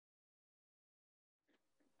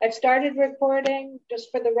I've started recording. Just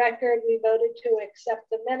for the record, we voted to accept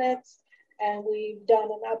the minutes, and we've done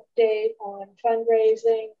an update on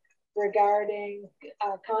fundraising regarding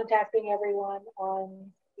contacting everyone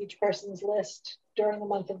on each person's list during the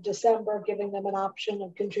month of December, giving them an option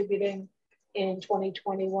of contributing in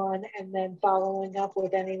 2021, and then following up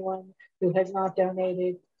with anyone who has not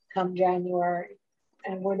donated come January.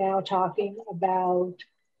 And we're now talking about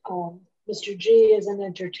Mr. G as an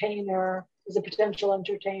entertainer, as a potential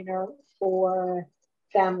entertainer for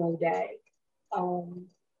Family Day.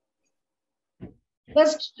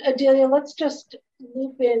 Adelia, let's just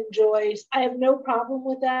loop in Joyce. I have no problem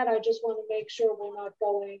with that. I just want to make sure we're not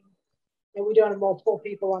going, and we don't have multiple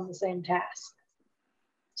people on the same task.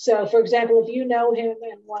 So for example, if you know him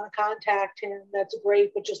and want to contact him, that's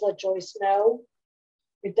great, but just let Joyce know.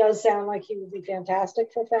 It does sound like he would be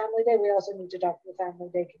fantastic for Family Day. We also need to talk to the Family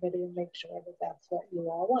Day Committee and make sure that that's what you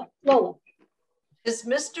all want. Lola. Is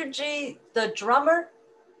Mr. G the drummer?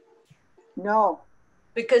 No.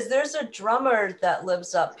 Because there's a drummer that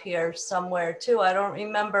lives up here somewhere too. I don't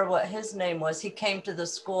remember what his name was. He came to the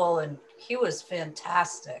school and he was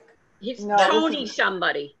fantastic. He's Tony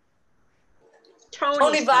somebody.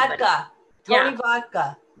 Tony Vodka. Tony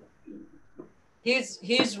Vodka.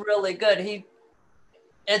 He's really good.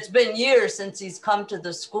 It's been years since he's come to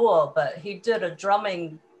the school, but he did a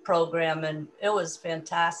drumming program and it was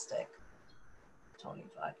fantastic. Tony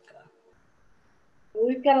Vodka.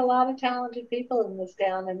 We've got a lot of talented people in this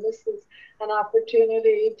town, and this is an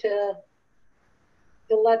opportunity to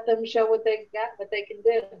let them show what they got, what they can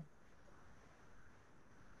do.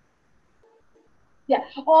 Yeah,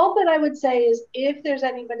 all that I would say is if there's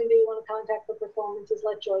anybody that you want to contact for performances,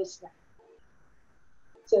 let Joyce know.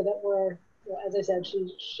 So that we're, as I said,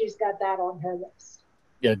 she's got that on her list.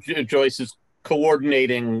 Yeah, Joyce is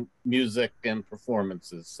coordinating music and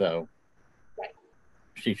performances, so right.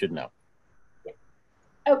 She should know. Yeah.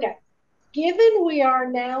 Okay, given we are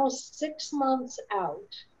now 6 months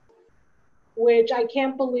out, which I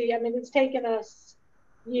can't believe, I mean, it's taken us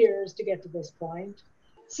years to get to this point.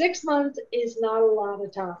 6 months is not a lot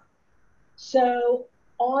of time. So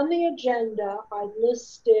on the agenda, I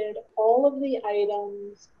listed all of the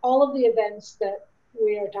items, all of the events that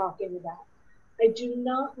we are talking about.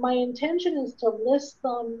 My intention is to list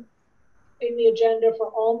them in the agenda for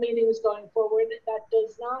all meetings going forward. That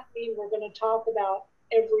does not mean we're going to talk about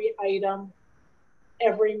every item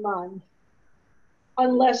every month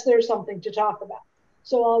unless there's something to talk about.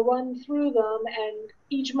 So I'll run through them, and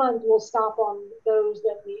each month we'll stop on those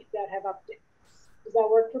that have updates. Does that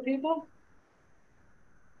work for people?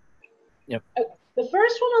 Yep. Okay. The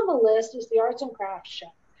first one on the list is the Arts and Crafts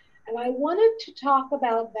Show. And I wanted to talk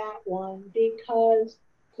about that one because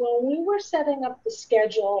when we were setting up the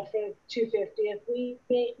schedule for 250th,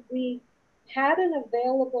 we had an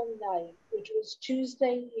available night, which was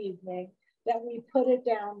Tuesday evening, that we put it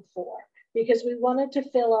down for because we wanted to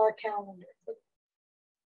fill our calendar. But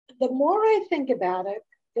the more I think about it,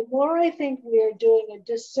 the more I think we are doing a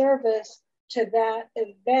disservice to that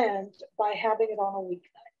event by having it on a weeknight.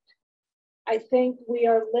 I think we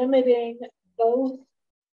are limiting both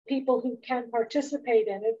people who can participate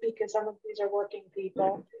in it, because some of these are working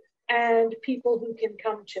people, and people who can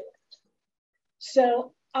come to it.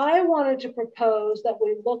 So I wanted to propose that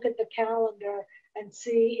we look at the calendar and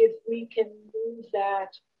see if we can move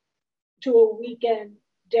that to a weekend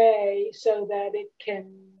day so that it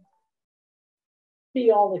can be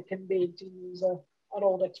all it can be, to use an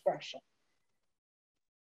old expression.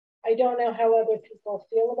 I don't know how other people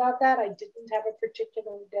feel about that. I didn't have a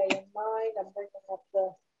particular day in mind. I'm bringing up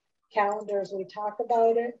the calendar as we talk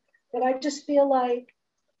about it. But I just feel like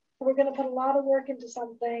we're going to put a lot of work into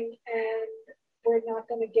something and we're not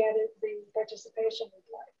going to get it the participation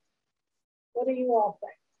we'd like. What do you all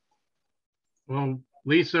think? Well,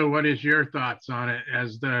 Lisa, what is your thoughts on it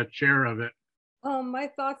as the chair of it? My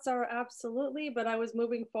thoughts are absolutely, but I was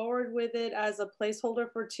moving forward with it as a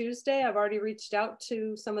placeholder for Tuesday. I've already reached out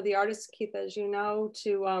to some of the artists, Keith, as you know,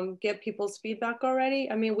 to get people's feedback already.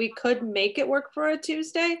 I mean, we could make it work for a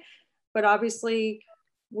Tuesday, but obviously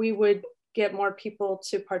we would get more people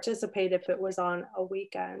to participate if it was on a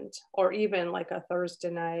weekend, or even like a Thursday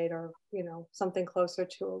night, or, you know, something closer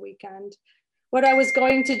to a weekend. What I was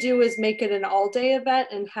going to do is make it an all-day event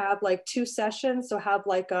and have like 2 sessions. So have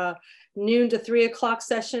like a noon to 3 o'clock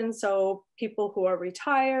session. So people who are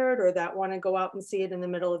retired or that want to go out and see it in the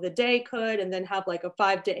middle of the day could, and then have like a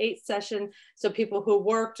 5 to 8 session. So people who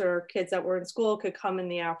worked or kids that were in school could come in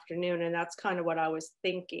the afternoon. And that's kind of what I was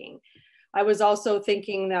thinking. I was also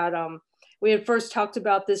thinking that we had first talked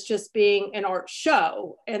about this just being an art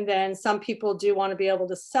show. And then some people do want to be able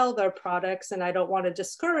to sell their products, and I don't want to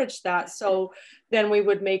discourage that. So then we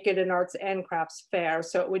would make it an arts and crafts fair.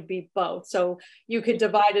 So it would be both. So you could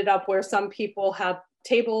divide it up where some people have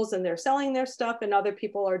tables and they're selling their stuff, and other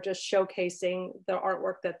people are just showcasing the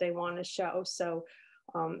artwork that they want to show. So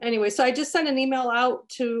anyway, so I just sent an email out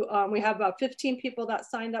to, we have about 15 people that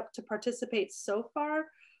signed up to participate so far.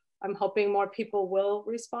 I'm hoping more people will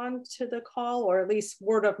respond to the call, or at least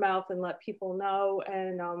word of mouth, and let people know.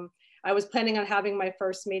 And I was planning on having my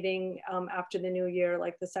first meeting after the new year,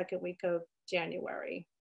 like the second week of January.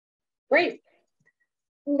 Great.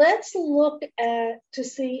 Let's look at to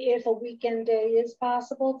see if a weekend day is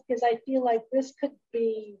possible, because I feel like this could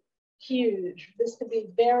be huge. This could be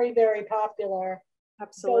very, very popular.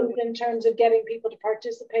 Absolutely. Both in terms of getting people to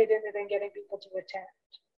participate in it and getting people to attend.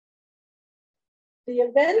 The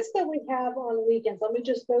events that we have on weekends, let me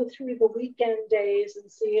just go through the weekend days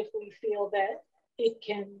and see if we feel that it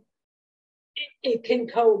can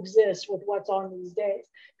coexist with what's on these days.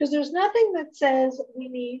 Because there's nothing that says we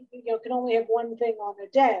need, can only have one thing on a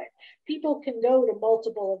day. People can go to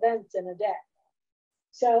multiple events in a day.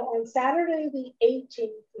 So on Saturday the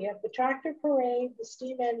 18th, we have the tractor parade, the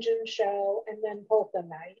steam engine show, and then polka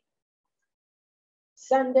night.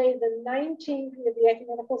 Sunday the 19th, we have the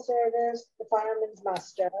ecumenical service, the fireman's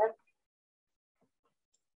muster.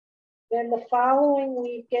 Then the following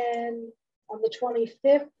weekend, on the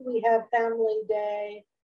 25th, we have Family Day,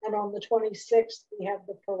 and on the 26th, we have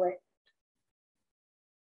the parade.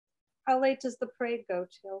 How late does the parade go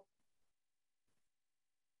till?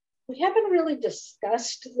 We haven't really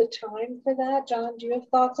discussed the time for that. John, do you have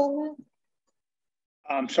thoughts on that?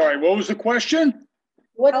 I'm sorry, what was the question?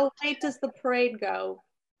 How late does the parade go?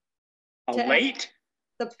 Late?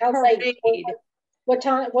 The parade. What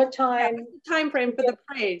time? Yeah, what's the time frame for the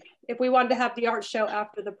parade? If we wanted to have the art show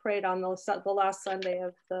after the parade on the last Sunday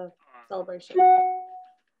of the celebration.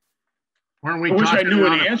 Weren't we I wish I knew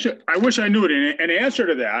an talking answer. I wish I knew an answer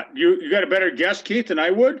to that. You got a better guess, Keith, than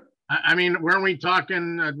I would? I mean, weren't we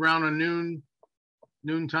talking around a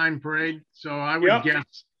noontime parade? So I would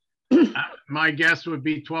guess, my guess would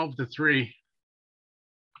be 12 to 3.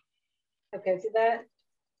 Okay, so that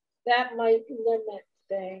might limit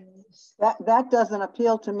things. That doesn't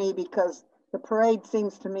appeal to me, because the parade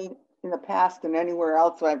seems to me in the past and anywhere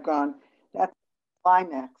else I've gone, that's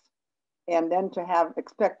climax. And then to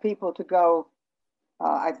expect people to go,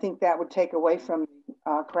 I think that would take away from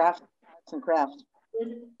arts and crafts.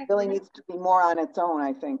 It really needs to be more on its own,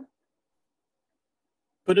 I think.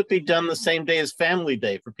 Could it be done the same day as Family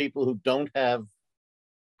Day for people who don't have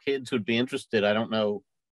kids who'd be interested? I don't know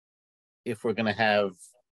if we're going to have,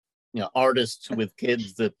 artists with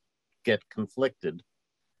kids that get conflicted.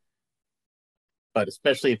 But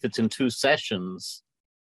especially if it's in 2 sessions,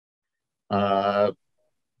 it's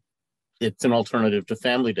an alternative to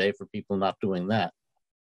Family Day for people not doing that.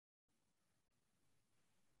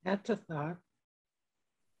 That's a thought.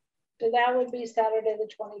 So that would be Saturday the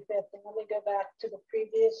 25th. And let me go back to the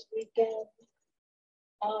previous weekend.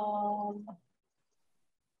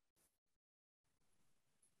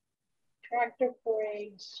 Tractor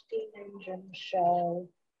parade, steam engine show.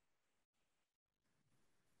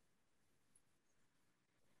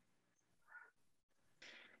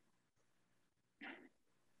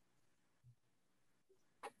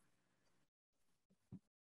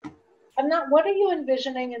 What are you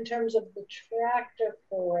envisioning in terms of the tractor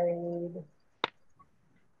parade?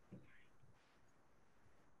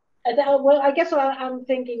 I guess what I'm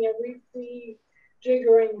thinking of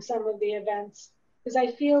rejiggering some of the events, because I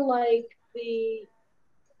feel like the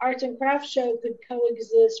arts and crafts show could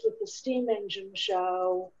coexist with the steam engine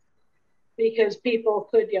show, because people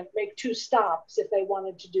could make 2 stops if they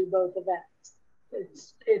wanted to do both events.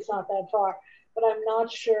 It's not that far, but I'm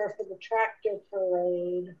not sure for the tractor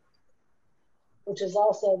parade, which is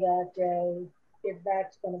also that day, if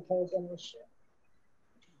that's going to pose an issue.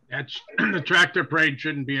 The tractor parade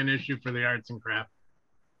shouldn't be an issue for the arts and crafts.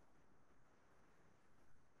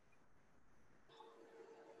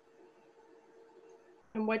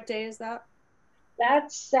 And what day is that?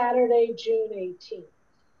 That's Saturday, June 18th.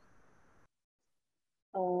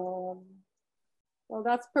 Well,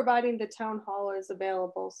 that's providing the town hall is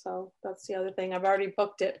available. So that's the other thing. I've already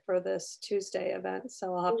booked it for this Tuesday event.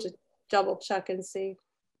 So I'll have to double check and see.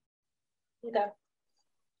 Okay.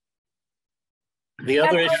 The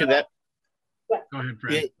other issue that, Go ahead,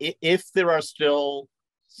 Fred. if there are still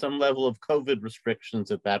some level of COVID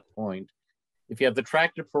restrictions at that point, if you have the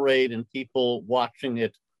tractor parade and people watching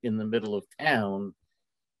it in the middle of town,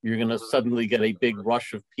 you're going to suddenly get a big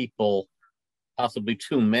rush of people, possibly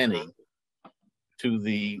too many. to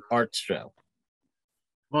the art show?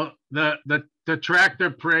 Well, the tractor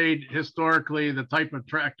parade, historically, the type of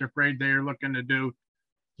tractor parade they're looking to do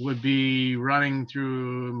would be running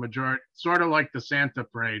through majority, sort of like the Santa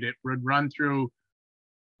parade. It would run through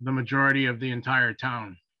the majority of the entire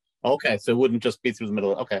town. Okay, so it wouldn't just be through the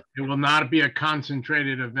middle. Okay. It will not be a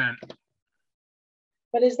concentrated event.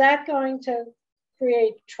 But is that going to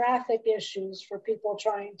create traffic issues for people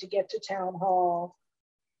trying to get to town hall?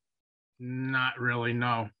 Not really,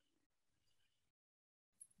 no.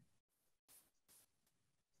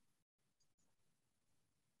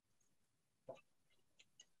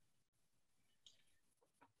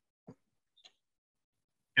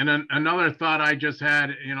 And another thought I just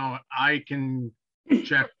had, you know, I can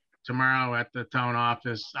check tomorrow at the town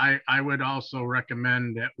office. I would also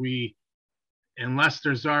recommend that we, unless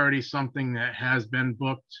there's already something that has been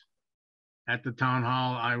booked at the town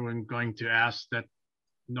hall, I'm going to ask that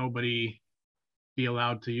nobody be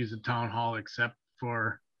allowed to use the town hall except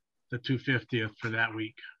for the 250th for that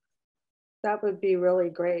week. That would be really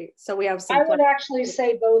great. So we have some. I would actually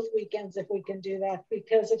say both weekends if we can do that,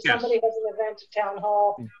 because if somebody has an event at town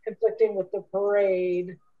hall conflicting with the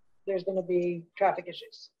parade, there's going to be traffic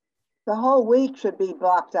issues. The whole week should be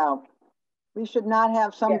blocked out. We should not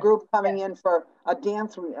have some group coming in for a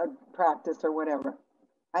dance practice or whatever.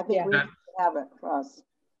 I think we should have it for us.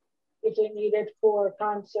 If they need it for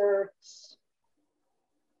concerts,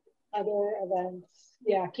 other events.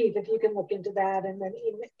 Yeah, Keith, if you can look into that and then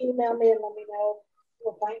email me and let me know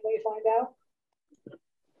what you find out.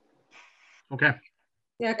 Okay.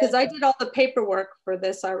 Yeah, because I did all the paperwork for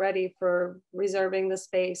this already, for reserving the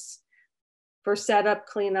space, for setup,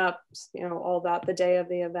 cleanup, you know, all that the day of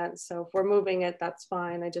the event. So if we're moving it, that's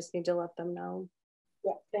fine. I just need to let them know.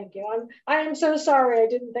 Yeah, thank you. I am so sorry I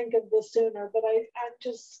didn't think of this sooner, but I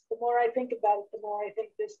just, the more I think about it, the more I think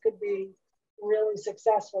this could be really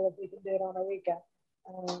successful if we can do it on a weekend.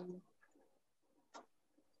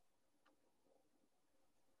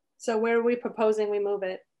 So where are we proposing we move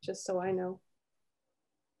it, just so I know?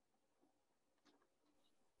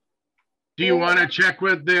 Do you want to check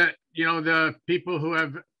with the, you know, the people who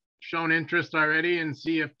have shown interest already and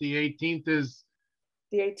see if the 18th is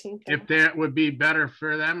the 18th, if that would be better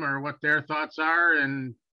for them or what their thoughts are?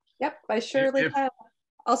 And yep, I surely can.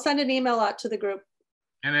 I'll send an email out to the group.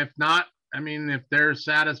 And if not, I mean, if they're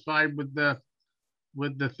satisfied with the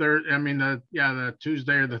third, I mean, the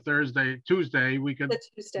Tuesday or the Tuesday, we could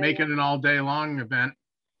make it an all day long event.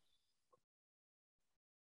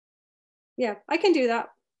 Yeah, I can do that.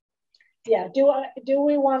 Yeah, do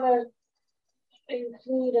we want to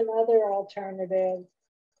include another alternative?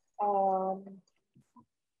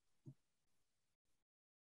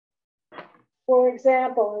 For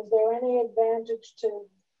example, is there any advantage to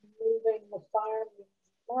moving the farm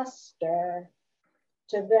muster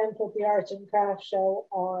to then put the arts and crafts show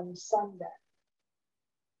on Sunday?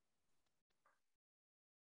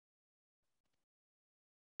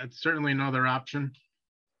 That's certainly another option.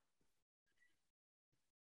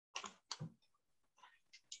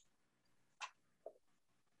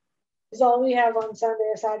 Because all we have on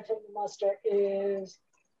Sunday, aside from the muster, is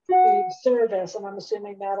the service, and I'm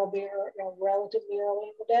assuming that'll be relatively early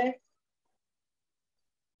in the day.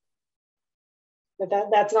 But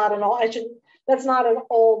that's not an that's not an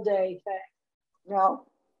all day thing. No.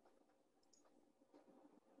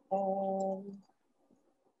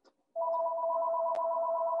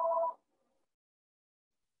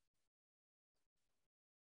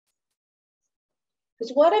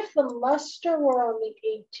 Because what if the muster were on the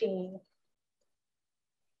 18th?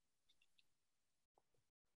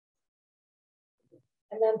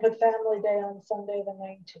 And then put Family Day on Sunday the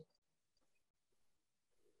 19th.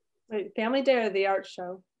 Wait, Family Day or the art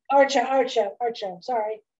show? Art show,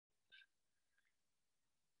 sorry.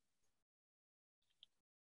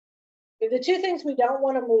 The two things we don't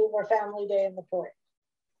want to move are Family Day and the parade.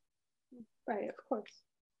 Right, of course.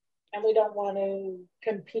 And we don't want to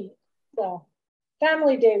compete. Well,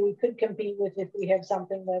 Family Day we could compete with if we have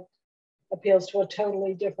something that appeals to a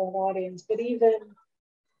totally different audience. But even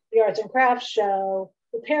the arts and crafts show,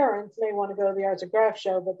 the parents may want to go to the arts and crafts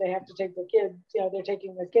show, but they have to take their kids, they're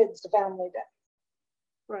taking their kids to Family Day.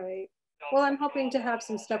 Right. Well, I'm hoping to have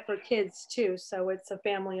some stuff for kids too. So it's a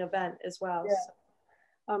family event as well. Yeah.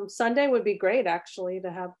 So, Sunday would be great actually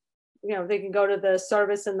to have, they can go to the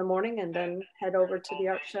service in the morning and then head over to the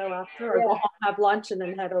art show after, or go home, have lunch and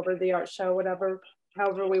then head over to the art show,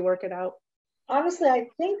 however we work it out. Honestly, I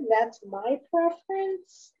think that's my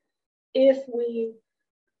preference. If we,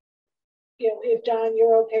 if John,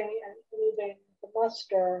 you're okay moving the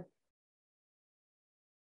muster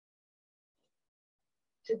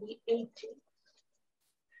to the 18th.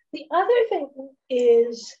 The other thing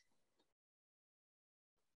is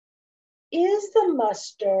the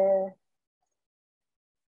muster,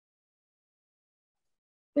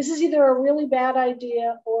 this is either a really bad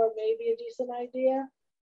idea or maybe a decent idea,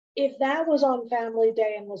 if that was on Family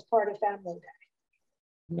Day and was part of Family Day?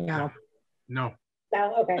 No. No.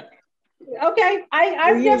 No, okay. Okay,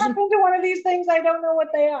 I've We're never using- been to one of these things. I don't know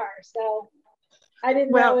what they are, so I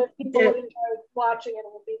didn't know Well, if people would enjoy watching it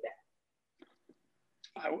and would be there.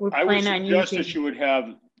 We're I would planning on suggest using- that you would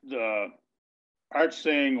have the arts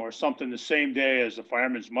thing or something the same day as the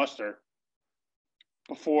fireman's muster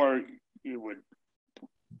before you would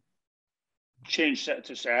change that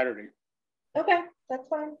to Saturday. Okay, that's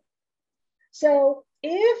fine. So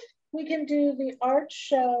if we can do the art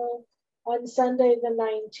show on Sunday the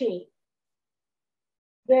 19th,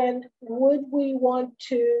 then would we want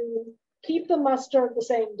to keep the muster the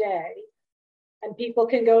same day and people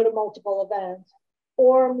can go to multiple events,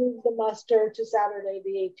 or move the muster to Saturday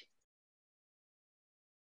the 18th?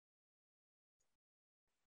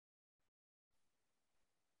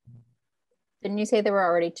 Didn't you say there were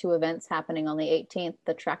already 2 events happening on the 18th,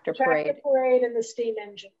 the tractor parade? Tractor parade and the steam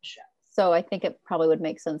engine show. So I think it probably would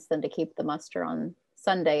make sense then to keep the muster on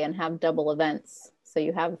Sunday and have double events. So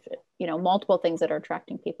you have, you know, multiple things that are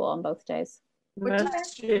attracting people on both days.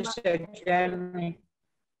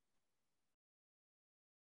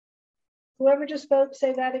 Whoever just spoke,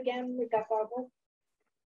 say that again. We got Barbara.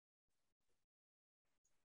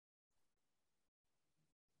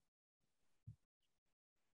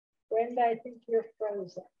 Brenda, I think you're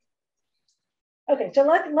frozen. Okay, so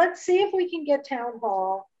let's see if we can get town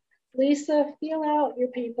hall. Lisa, feel out your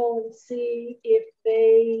people and see if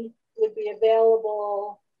they would be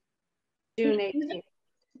available. June 18th.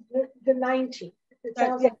 The 19th. It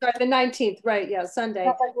sounds Right, the 19th, right? Yeah, Sunday.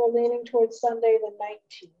 like we're leaning towards Sunday the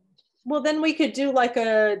 19th. Well, then we could do like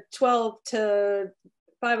a 12 to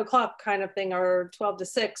 5 o'clock kind of thing, or 12 to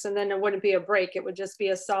 6, and then it wouldn't be a break. It would just be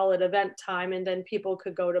a solid event time, and then people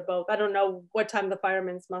could go to both. I don't know what time the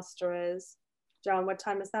fireman's muster is. John, what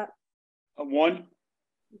time is that? 1,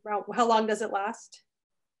 How long does it last?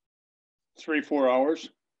 3-4 hours.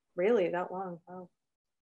 Really, that long? Wow.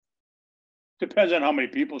 Depends on how many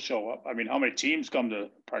people show up. I mean, how many teams come to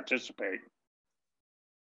participate.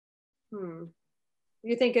 You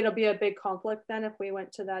think it'll be a big conflict then if we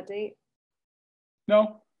went to that date?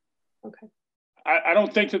 No. Okay. I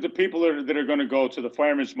don't think that the people that are going to go to the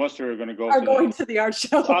fireman's muster are going to go to the art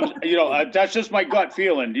show. You know, that's just my gut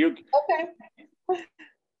feeling. Okay.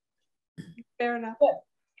 Fair enough. Good.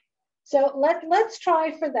 So let's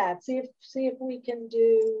try for that. See if we can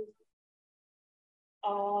do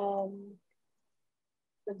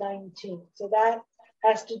the 19th. So that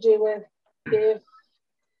has to do with if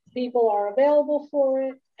people are available for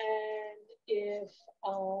it and if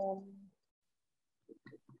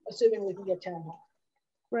assuming we can get town hall.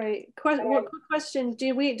 Right. Quick question.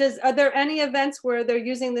 Are there any events where they're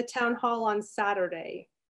using the town hall on Saturday?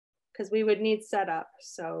 Because we would need setup.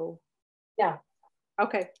 So yeah.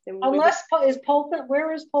 Okay. Then unless is polka,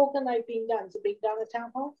 where is polka night being done? Is it being done at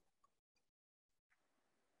town hall?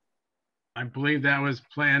 I believe that was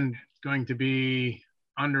planned going to be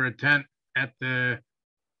under a tent at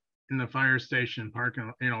in the fire station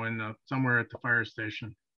parking, you know, somewhere at the fire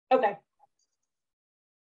station. Okay.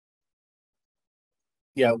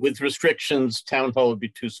 Yeah, with restrictions, town hall would be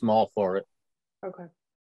too small for it. Okay.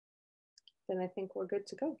 Then I think we're good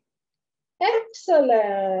to go.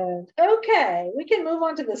 Excellent. Okay, we can move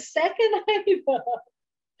on to the second item.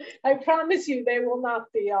 I promise you they will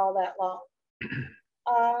not be all that long.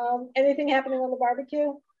 Anything happening on the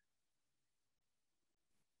barbecue?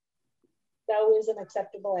 No is an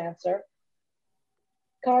acceptable answer.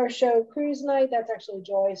 Car show cruise night, that's actually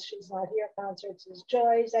Joyce. She's not here. Concerts is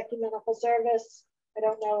Joyce. Ecumenical service. I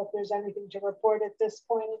don't know if there's anything to report at this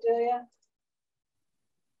point, Adelia.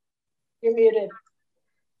 You're muted.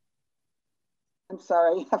 I'm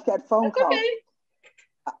sorry, I've got phone calls. Okay.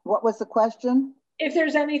 What was the question? If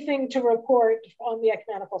there's anything to report on the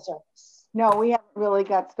ecumenical service. No, we haven't really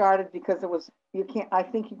got started because I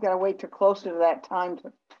think you've got to wait till closer to that time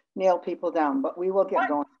to nail people down, but we will get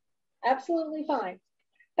going. Absolutely fine.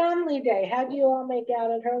 Family Day, how do you all make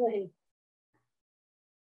out at Hurley?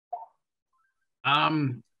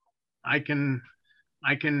 I can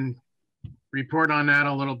report on that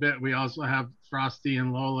a little bit. We also have Frosty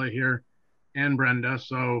and Lola here and Brenda.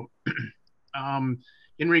 So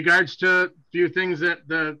in regards to a few things that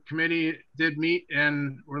the committee did meet,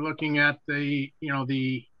 and we're looking at the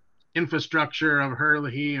infrastructure of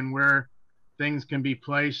Hurley and where things can be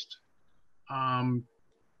placed.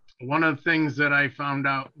 one of the things that I found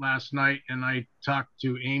out last night, and I talked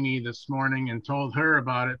to Amy this morning and told her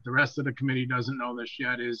about it, the rest of the committee doesn't know this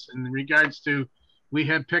yet, is in regards to, we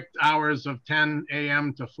had picked hours of 10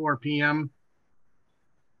 a.m. to 4 p.m.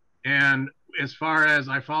 And as far as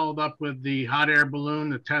I followed up with the hot air balloon,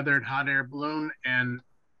 the tethered hot air balloon, and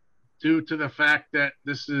due to the fact that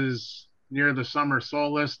this is near the summer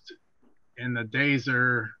solstice and the days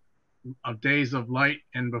are of days of light,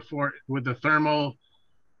 and before with the thermal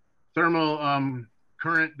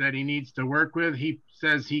current that he needs to work with, he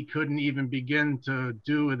says he couldn't even begin to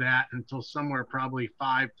do that until somewhere probably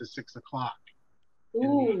 5 to 6 o'clock.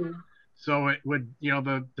 So it would, you know,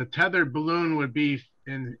 the tethered balloon would be,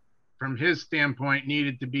 in from his standpoint,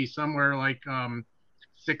 needed to be somewhere like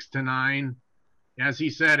 6 to 9. As he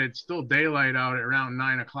said, it's still daylight out at around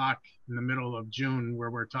 9 o'clock in the middle of June where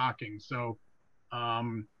we're talking. So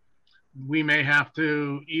we may have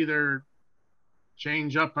to either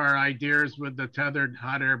change up our ideas with the tethered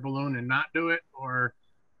hot air balloon and not do it, or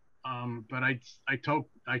but I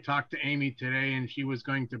talked to Amy today, and she was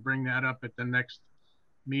going to bring that up at the next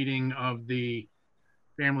meeting of the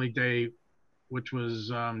Family Day, which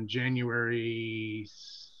was January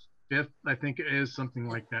 5th, I think it is, something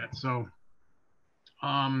like that. So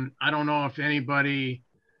I don't know if anybody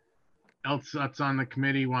else that's on the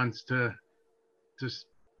committee wants to just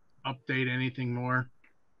update anything more.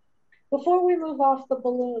 Before we move off the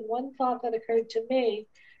balloon, one thought that occurred to me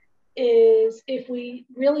is, if we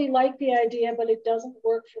really like the idea but it doesn't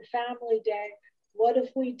work for Family Day, what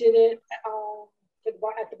if we did it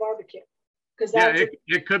at the barbecue? Because yeah,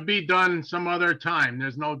 it could be done some other time.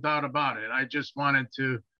 There's no doubt about it. I just wanted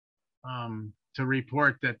to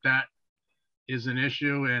report that that is an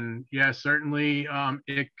issue, and yeah, certainly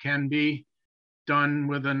it can be done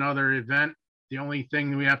with another event. The only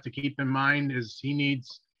thing we have to keep in mind is he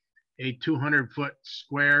needs a 200-foot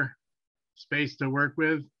square space to work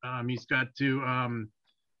with. He's got to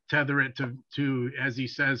tether it to, as he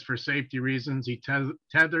says, for safety reasons, he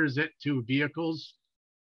tethers it to vehicles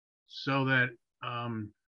so that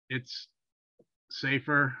it's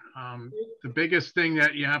safer. The biggest thing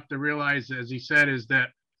that you have to realize, as he said, is that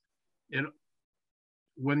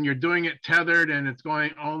when you're doing it tethered and it's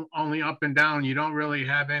going only up and down, you don't really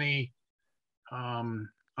have any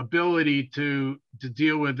ability to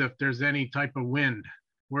deal with if there's any type of wind.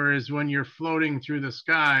 Whereas when you're floating through the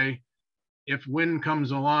sky, if wind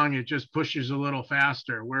comes along, it just pushes a little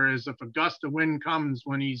faster. Whereas if a gust of wind comes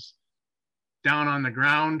when he's down on the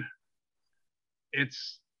ground,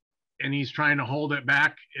 and he's trying to hold it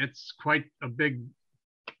back, it's quite a big,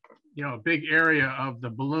 you know, a big area of the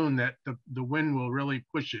balloon that the wind will really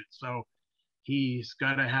push it. So he's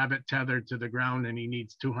got to have it tethered to the ground, and he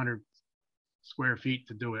needs 200 square feet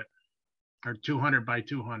to do it, or 200 by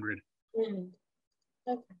 200.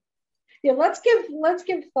 Okay. Yeah, let's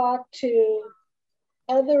give thought to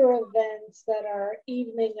other events that are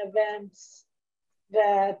evening events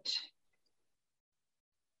that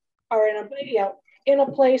are in a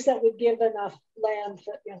place that would give enough land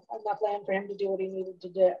for him to do what he needed to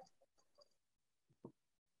do.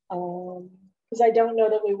 Because I don't know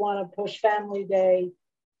that we want to push Family Day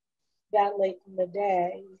that late in the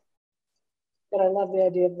day, but I love the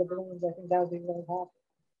idea of the balloons. I think that would be really happy.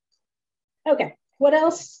 Okay, what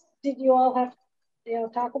else did you all have to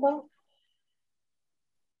talk about?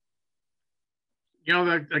 You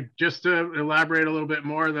know, just to elaborate a little bit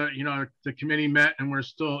more, the committee met, and we're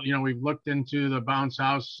still, we've looked into the bounce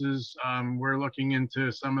houses. We're looking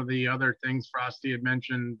into some of the other things Frosty had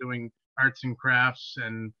mentioned, doing arts and crafts.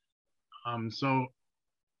 And so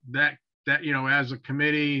that, as a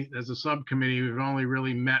committee, as a subcommittee, we've only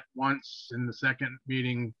really met once in the second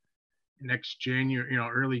meeting next January,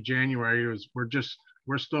 early January.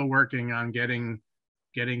 We're still working on getting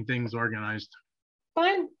things organized.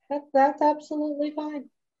 Fine, that's absolutely fine.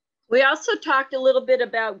 We also talked a little bit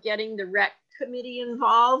about getting the rec committee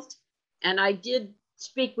involved, and I did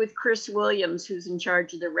speak with Chris Williams, who's in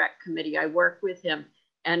charge of the rec committee. I work with him,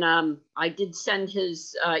 and I did send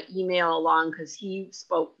his email along because he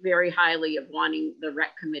spoke very highly of wanting the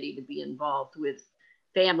rec committee to be involved with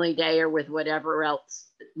Family Day or with whatever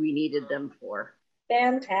else we needed them for.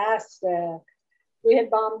 Fantastic. We had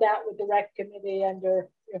bombed out with the rec committee under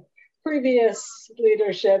previous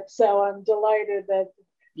leadership, so I'm delighted that.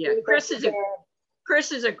 Yeah, Chris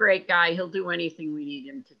is a great guy. He'll do anything we need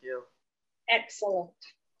him to do. Excellent.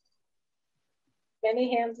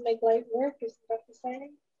 Many hands make light work, isn't that the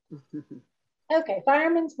saying? Okay,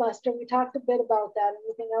 fireman's muster. We talked a bit about that.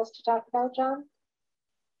 Anything else to talk about, John?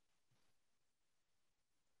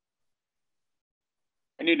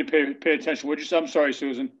 I need to pay attention. What'd you say? I'm sorry,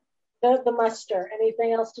 Susan. The muster.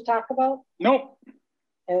 Anything else to talk about? Nope.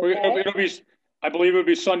 Okay. It'll be, I believe it'll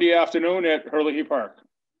be Sunday afternoon at Hurley Park.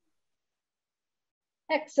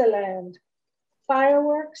 Excellent.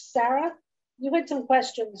 Fireworks, Sarah, you had some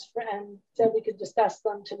questions and said we could discuss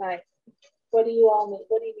them tonight. What do you all need?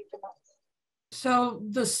 What do you need from us? So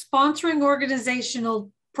the sponsoring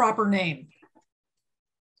organizational proper name,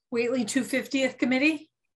 Whately 250th Committee?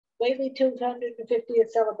 Whately 250th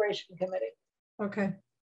Celebration Committee. Okay.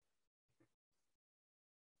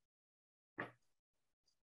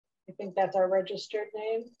 I think that's our registered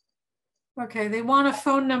name. Okay, they want a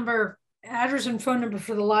phone number, address and phone number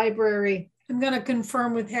for the library. I'm going to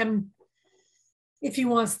confirm with him if he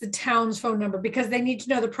wants the town's phone number, because they need to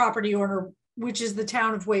know the property owner, which is the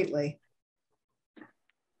town of Whately.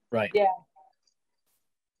 Right. Yeah.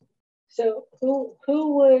 So who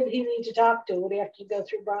would he need to talk to? Would he have to go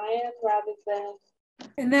through Brian rather than?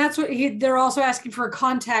 And that's what they're also asking for, a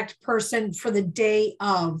contact person for the day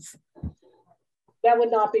of. That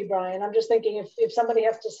would not be Brian. I'm just thinking if somebody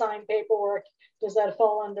has to sign paperwork, does that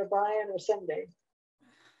fall under Brian or Cindy?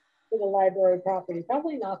 For the library property,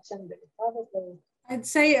 probably not Cindy, probably. I'd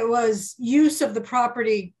say it was use of the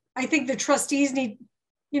property. I think the trustees need,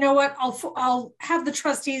 you know what, I'll have the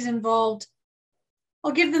trustees involved.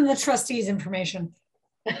 I'll give them the trustees information.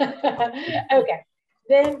 Okay,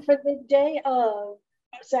 then for the day of,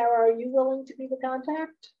 Sarah, are you willing to be the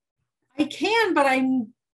contact? I can, but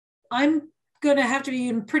I'm gonna have to be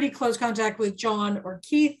in pretty close contact with John or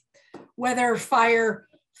Keith, weather, fire,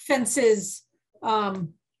 fences.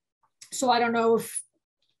 So I don't know if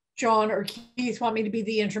John or Keith want me to be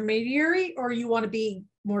the intermediary, or you want to be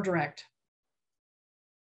more direct.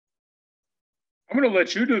 I'm going to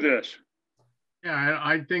let you do this. Yeah,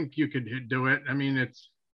 I think you could do it. I mean,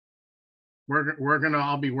 we're gonna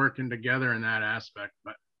all be working together in that aspect,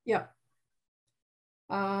 but yeah.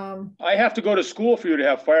 I have to go to school for you to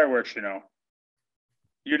have fireworks, you know.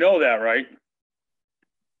 You know that, right?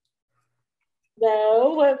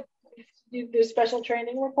 No, there's special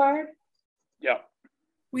training required? Yeah.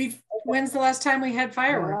 When's the last time we had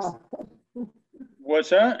fireworks? What's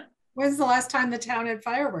that? When's the last time the town had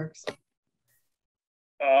fireworks?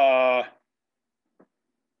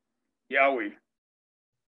 Yowie.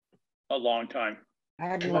 A long time.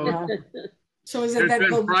 I don't Well, know. So is it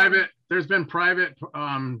there's been private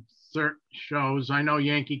shows. I know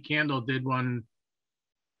Yankee Candle did one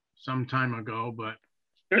some time ago, but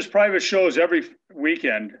there's private shows every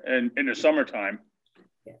weekend and in the summertime.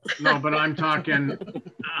 No, but I'm talking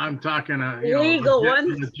legal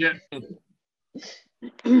ones.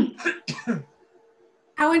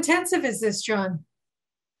 How intensive is this, John?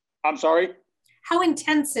 I'm sorry? How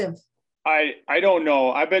intensive? I don't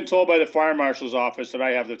know. I've been told by the fire marshal's office that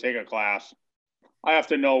I have to take a class. I have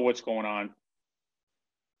to know what's going on.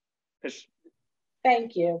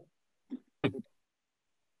 Thank you.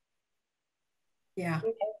 Yeah.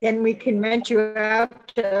 Then we can rent you out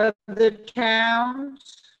to other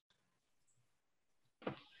towns.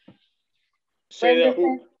 Say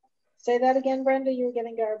that again, Brenda. You were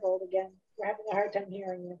getting garbled again. We're having a hard time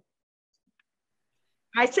hearing you.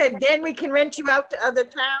 I said, then we can rent you out to other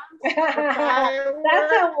towns.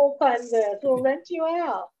 That's how we'll fund this. We'll rent you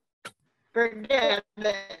out. Forget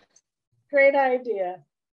it. Great idea.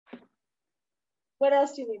 What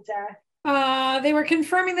else do you need, Sarah? They were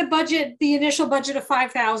confirming the budget, the initial budget of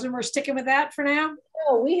 5,000. We're sticking with that for now.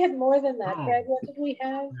 No, we had more than that. Craig, what did we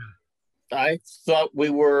have? I thought we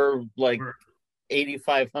were like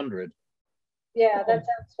 8,500. Yeah, that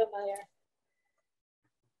sounds familiar.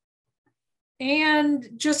 And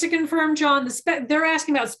just to confirm, John, they're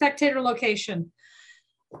asking about spectator location.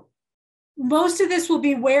 Most of this will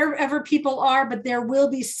be wherever people are, but there will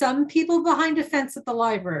be some people behind a fence at the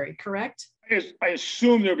library, correct? I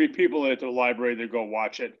assume there'll be people at the library that go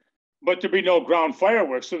watch it, but there'll be no ground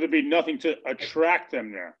fireworks, so there'll be nothing to attract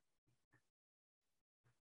them there.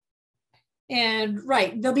 And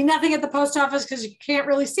right, there'll be nothing at the post office because you can't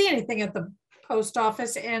really see anything at the post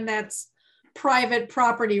office, and that's private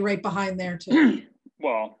property right behind there too.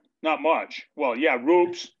 Well, not much. Well, yeah,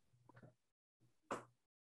 Roops,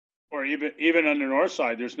 or even on the north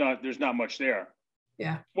side, there's not much there.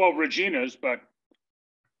 Yeah. Well, Regina's, but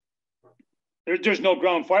there's no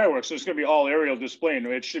ground fireworks. So it's going to be all aerial display, and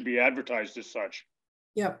it should be advertised as such.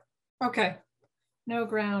 Yep. Okay. No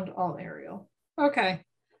ground, all aerial. Okay.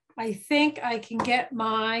 I think I can get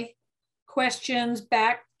my questions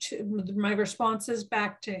back to my responses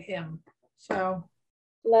back to him. So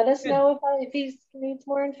let us know if he needs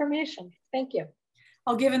more information. Thank you.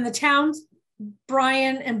 I'll give him the towns,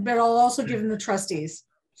 Brian, but I'll also give him the trustees.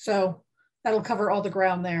 So that'll cover all the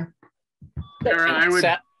ground there.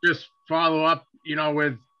 Sarah, just follow up, you know,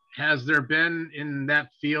 with, has there been in that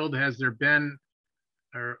field, has there been,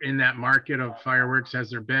 or in that market of fireworks, has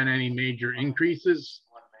there been any major increases?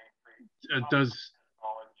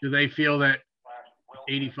 Do they feel that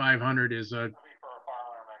 8,500 is a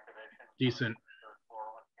decent?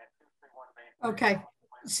 Okay.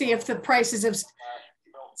 See if the prices of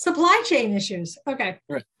supply chain issues. Okay.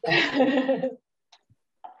 Right.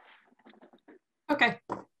 Okay.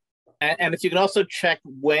 And if you can also check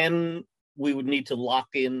when we would need to lock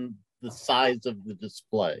in the size of the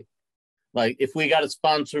display. Like if we got a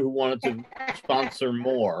sponsor who wanted to sponsor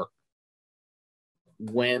more,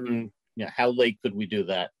 when, you know, how late could we do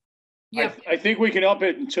that? Yeah. I think we can up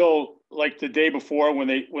it until like the day before when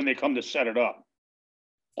they come to set it up.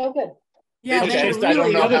 Oh, good. Yeah. Okay, they I were just, I don't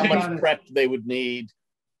really know other how thing- much prep they would need,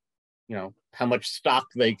 you know, how much stock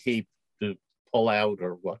they keep to pull out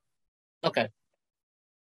or what. Okay.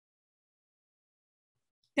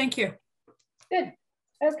 Thank you. Good.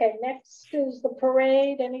 Okay, next is the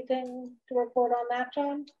parade. Anything to report on that,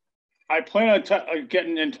 John? I plan on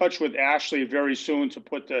getting in touch with Ashley very soon to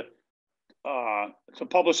put the, to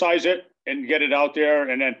publicize it and get it out there.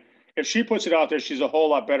 And then if she puts it out there, she's a whole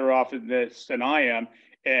lot better off in this than I am.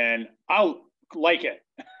 And I'll like it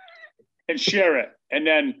and share it. And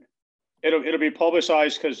then it'll be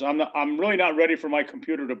publicized because I'm really not ready for my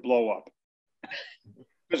computer to blow up.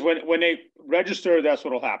 Because when they register, that's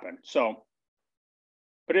what'll happen. So,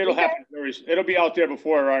 but it'll Okay. happen it'll be out there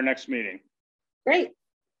before our next meeting. Great.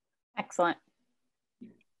 Excellent.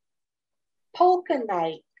 Polka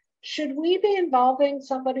night. Should we be involving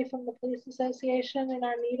somebody from the police association in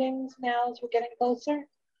our meetings now as we're getting closer?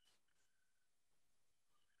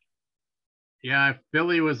 Yeah, if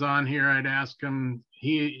Billy was on here, I'd ask him.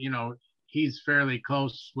 He's fairly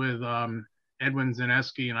close with Edwin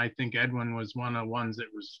Zaneski, and I think Edwin was one of the ones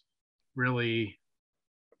that was really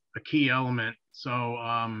a key element. So,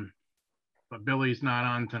 but Billy's not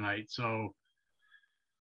on tonight, so.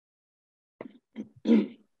 Yeah,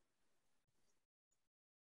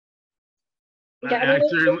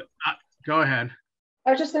 Go ahead.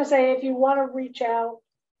 I was just going to say, if you want to reach out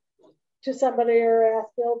to somebody or ask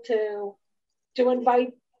Bill to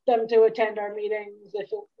invite them to attend our meetings if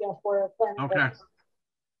for planning. Okay.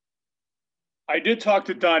 I did talk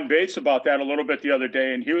to Don Bates about that a little bit the other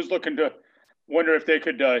day, and he was looking to wonder if they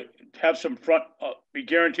could have some be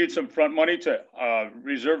guaranteed some front money to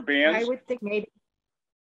reserve bands. I would think maybe.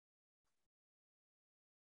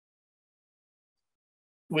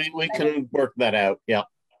 We can work that out. Yeah.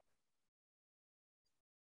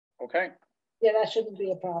 Okay. Yeah, that shouldn't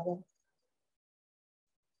be a problem.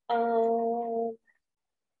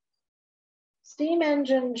 Steam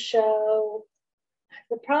engine show.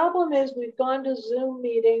 The problem is we've gone to Zoom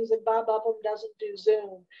meetings and Bob Upham doesn't do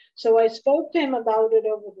Zoom. So I spoke to him about it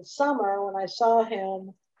over the summer when I saw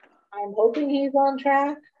him. I'm hoping he's on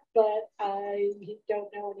track, but I don't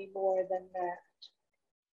know any more than that.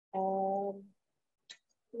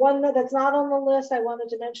 One that's not on the list I wanted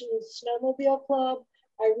to mention is Snowmobile Club.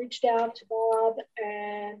 I reached out to Bob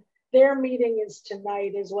and their meeting is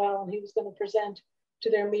tonight as well. And he was going to present to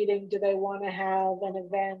their meeting. Do they want to have an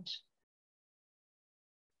event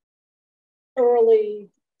early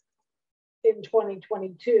in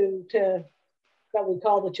 2022 that we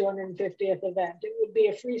call the 250th event? It would be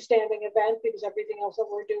a freestanding event because everything else that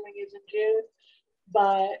we're doing is in June.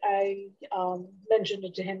 But I mentioned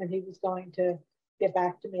it to him and he was going to get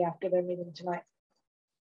back to me after their meeting tonight.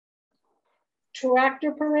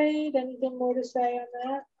 Tractor parade, anything more to say on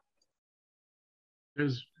that?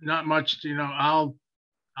 There's not much, I'll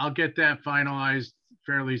get that finalized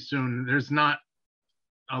fairly soon. There's not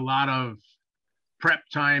a lot of prep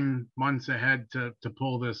time months ahead to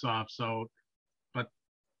pull this off. So, but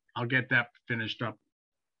I'll get that finished up.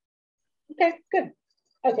 Okay, good.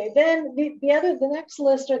 Okay, then the next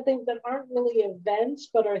list are things that aren't really events,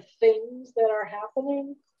 but are things that are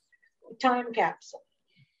happening. Time capsule.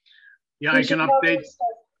 Yeah, I can update.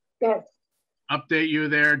 Go ahead. Update you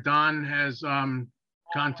there. Don has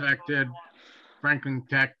contacted Franklin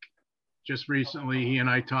Tech just recently. He and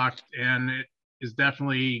I talked, and it is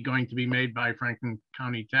definitely going to be made by Franklin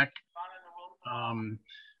County Tech.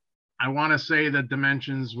 I want to say the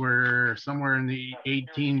dimensions were somewhere in the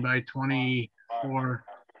 18 by 24,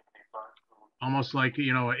 almost like,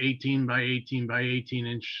 18 by 18 by 18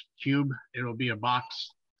 inch cube. It'll be a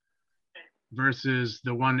box versus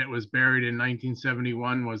the one that was buried in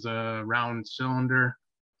 1971 was a round cylinder,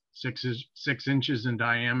 6 inches in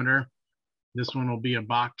diameter. This one will be a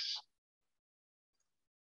box.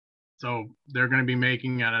 So they're going to be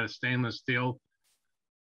making out of stainless steel.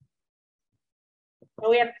 And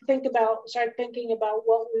we have to start thinking about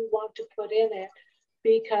what we want to put in it,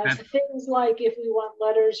 because things like if we want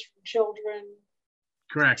letters from children.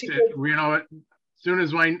 Correct. You know, as soon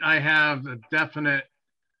as I have a definite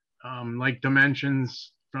like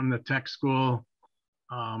dimensions from the tech school,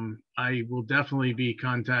 I will definitely be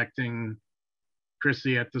contacting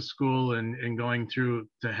Chrissy at the school and going through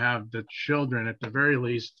to have the children at the very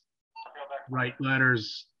least write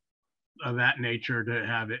letters of that nature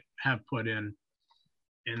to have put in.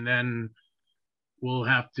 And then we'll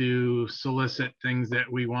have to solicit things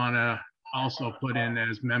that we want to also put in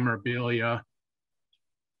as memorabilia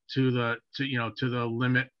to the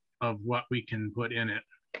limit of what we can put in it.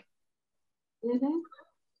 Mm-hmm.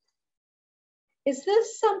 Is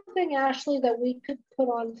this something, Ashley, that we could put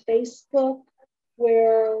on Facebook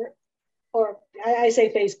or I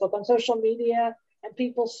say Facebook, on social media, and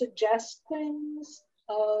people suggest things?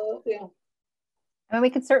 I mean, we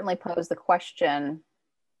could certainly pose the question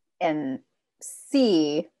and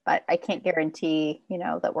see, but I can't guarantee,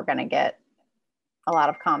 that we're going to get a lot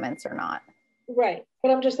of comments or not. Right.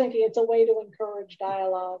 But I'm just thinking it's a way to encourage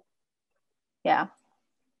dialogue. Yeah.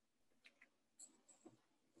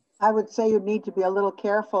 I would say you need to be a little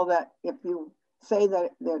careful that if you say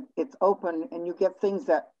that it's open and you get things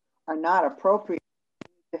that are not appropriate,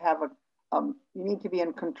 to have you need to be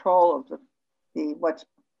in control of what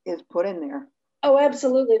is put in there. Oh,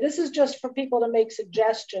 absolutely. This is just for people to make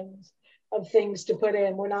suggestions of things to put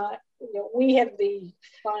in. We're not, we have the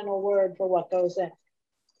final word for what goes in.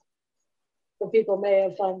 But people may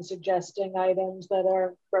have fun suggesting items that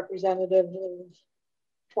are representative of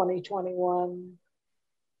 2021.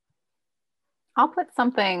 I'll put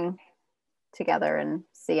something together and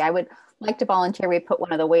see. I would like to volunteer. We put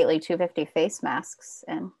one of the Whately 250 face masks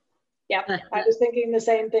in. Yeah, I was thinking the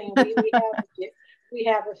same thing. We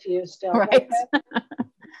have a few still. Right.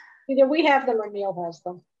 Either we have them or Neil has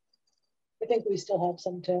them. I think we still have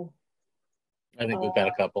some too. I think we've got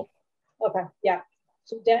a couple. Okay, yeah.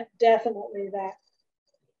 So definitely that.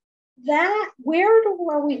 Where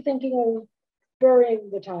are we thinking of burying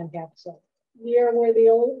the time capsule? Near where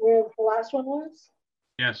the last one was?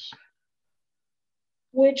 Yes.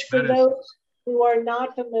 Which, for those who are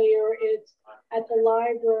not familiar, is at the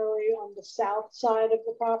library on the south side of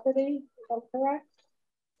the property. Is that correct?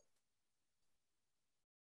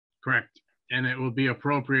 Correct. And it will be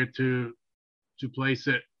appropriate to place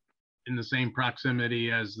it in the same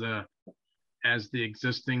proximity as the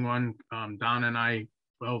existing one. Don and I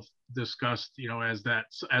both discussed, as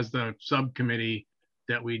the subcommittee,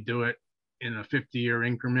 that we do it in a 50-year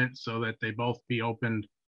increment so that they both be opened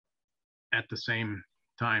at the same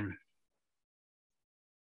time.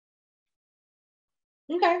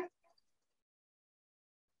 Okay.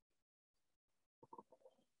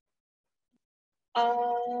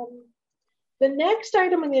 The next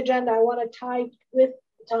item on the agenda I want to tie with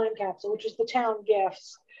the time capsule, which is the town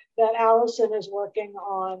gifts, that Allison is working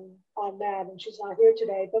on that, and she's not here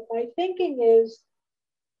today. But my thinking is,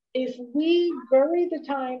 if we bury the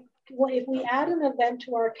time, if we add an event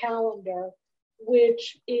to our calendar,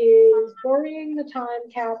 which is burying the time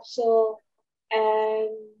capsule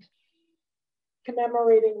and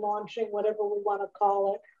commemorating, launching, whatever we want to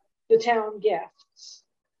call it, the town gifts.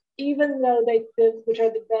 Even though which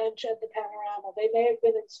are the bench and the panorama, they may have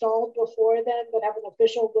been installed before then, but have an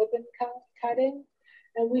official ribbon cutting.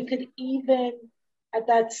 And we could even, at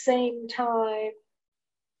that same time,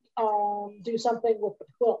 do something with the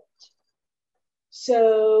quilt.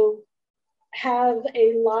 So have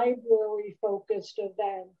a library-focused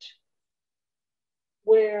event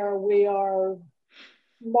where we are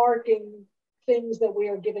marking things that we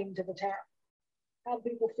are giving to the town. How do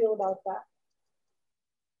people feel about that?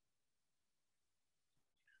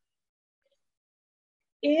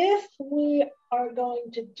 If we are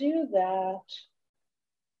going to do that,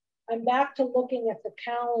 I'm back to looking at the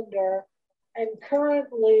calendar, and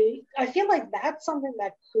currently, I feel like that's something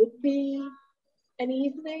that could be an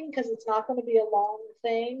evening because it's not going to be a long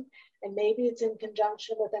thing, and maybe it's in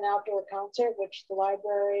conjunction with an outdoor concert, which the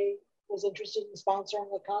library was interested in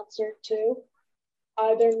sponsoring a concert too.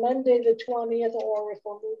 Either Monday the 20th, or if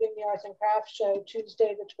we're moving the Arts and Crafts Show,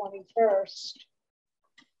 Tuesday the 21st.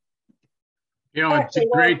 It's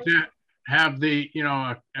great to have a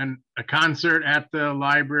concert at the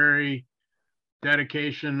library,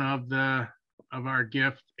 dedication of our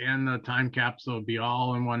gift, and the time capsule would be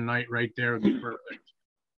all in one night right there. Would be perfect.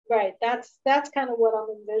 Right, that's kind of what I'm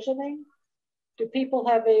envisioning. Do people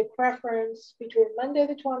have a preference between Monday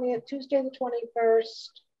the 20th, Tuesday the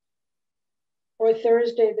 21st, or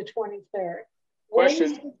Thursday the 23rd?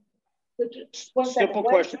 Question. Simple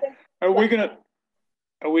question. Are we gonna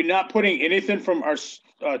Are we not putting anything from our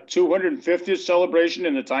 250th celebration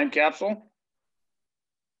in the time capsule?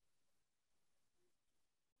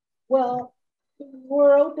 Well,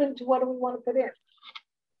 we're open to what do we want to put in.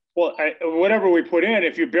 Well, whatever we put in,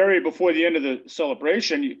 if you bury it before the end of the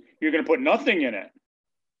celebration, you're going to put nothing in it.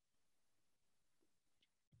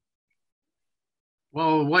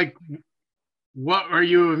 Well, like, what are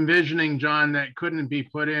you envisioning, John, that couldn't be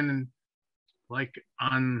put in, like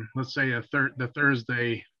on, let's say, the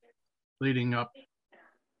Thursday leading up?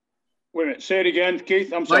 Wait a minute, say it again,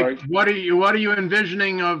 Keith. I'm Like, sorry. what are you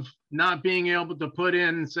envisioning of not being able to put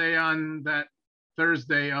in, say, on that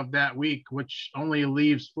Thursday of that week, which only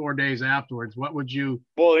leaves 4 days afterwards? What would you?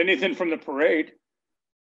 Well, anything from the parade.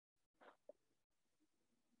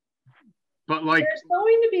 But like, there's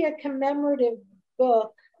going to be a commemorative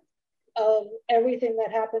book of everything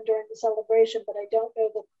that happened during the celebration, but I don't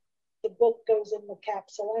know that the book goes in the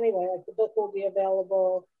capsule anyway. Like the book will be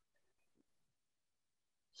available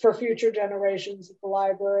for future generations at the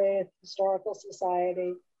library, at the Historical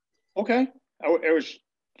Society. Okay, it was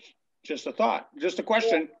just a thought, just a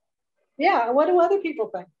question. Yeah, what do other people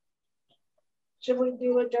think? Should we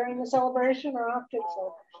do it during the celebration or after the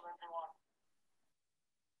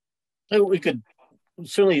celebration? We could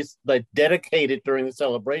certainly like dedicate it during the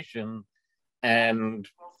celebration and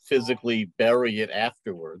physically bury it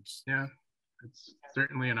afterwards. Yeah, it's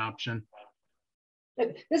certainly an option.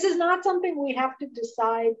 This is not something we have to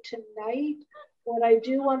decide tonight. What I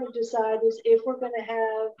do want to decide is if we're going to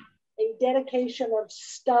have a dedication of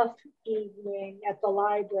stuff evening at the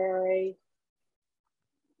library,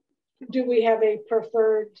 do we have a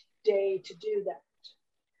preferred day to do that?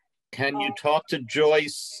 Can you talk to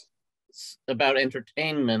Joyce about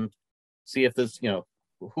entertainment, see if this,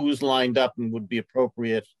 who's lined up and would be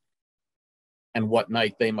appropriate and what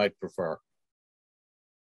night they might prefer?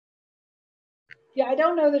 Yeah, I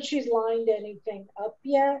don't know that she's lined anything up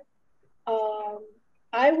yet.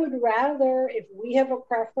 I would rather, if we have a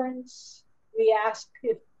preference, we ask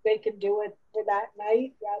if they can do it for that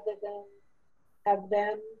night rather than have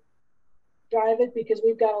them drive it, because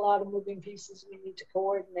we've got a lot of moving pieces we need to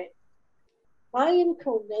coordinate. My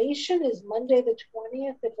inclination is Monday the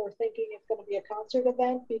 20th if we're thinking it's going to be a concert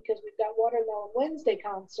event, because we've got Watermelon Wednesday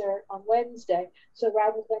concert on Wednesday. So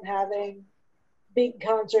rather than having big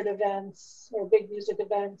concert events or big music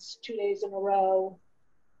events 2 days in a row,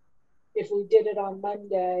 if we did it on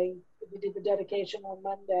Monday, if we did the dedication on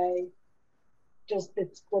Monday, just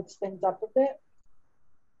it splits things up a bit.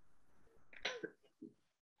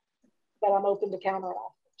 But I'm open to counter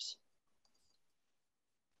offers.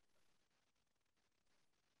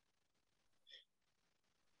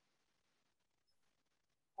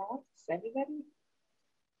 Anybody?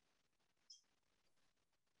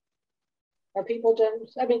 Are people done?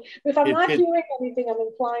 I mean, if I'm not doing anything, I'm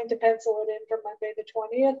inclined to pencil it in for Monday the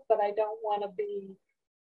 20th, but I don't want to be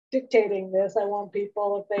dictating this. I want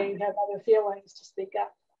people, if they have other feelings, to speak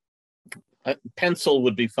up. Pencil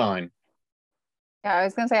would be fine. Yeah, I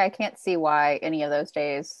was gonna say I can't see why any of those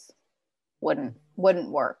days wouldn't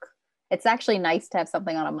work. It's actually nice to have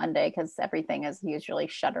something on a Monday because everything is usually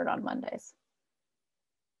shuttered on Mondays.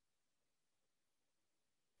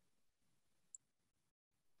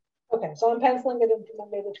 Okay, so I'm penciling it in for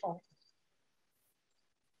Monday the 20th.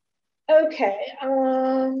 Okay,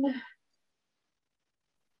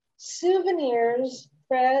 souvenirs,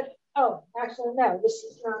 Fred. Oh, actually, no, this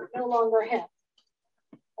is no longer him.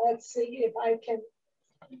 Let's see if I can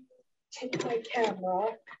take my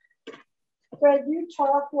camera. Fred, you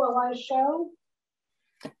talk while I show.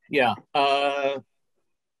 Yeah, I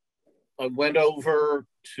went over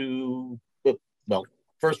to, well,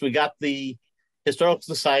 first we got the Historical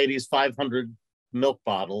Society's 500 milk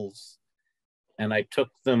bottles, and I took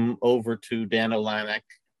them over to Dan Olanek,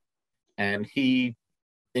 and he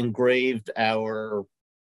engraved our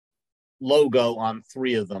logo on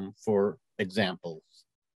 3 of them for examples.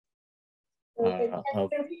 Okay. Can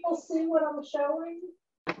people see what I'm showing?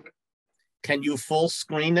 Can you full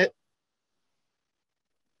screen it?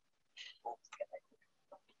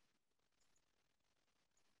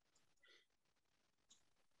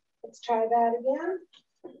 Let's try that again.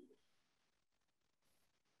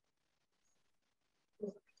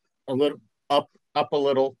 A little up a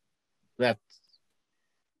little, that,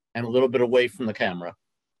 and a little bit away from the camera.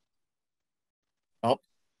 Up.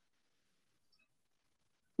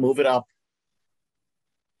 Move it up.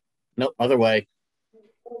 No, other way.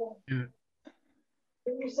 Yeah.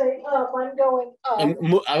 When you say up, I'm going up.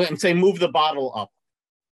 I'm saying move the bottle up.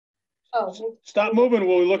 Oh, Stop moving.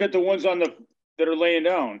 We'll look at the ones on that are laying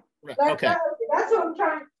down. Okay. That's what I'm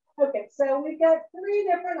trying. Okay, so we got 3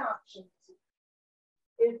 different options.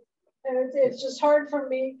 And it's just hard for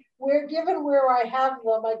me. Given where I have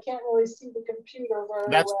them, I can't really see the computer very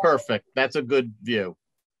That's well. perfect. That's a good view.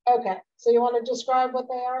 Okay, so you want to describe what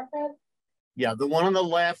they are, Fred? Yeah, the one on the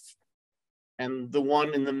left and the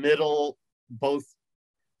one in the middle both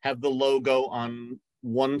have the logo on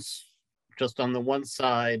just on the one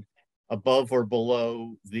side, above or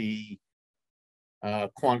below the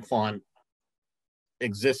Quan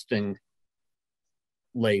existing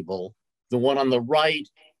label. The one on the right,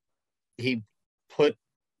 he put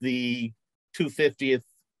the 250th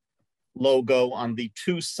logo on the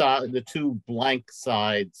two blank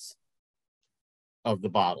sides of the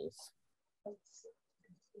bottles.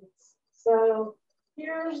 So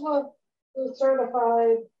here's what the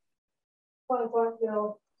certified Quan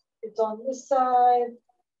milk. It's on this side.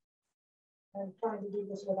 I'm trying to do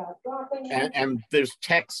this without dropping it. And there's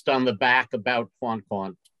text on the back about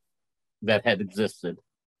Quan that had existed.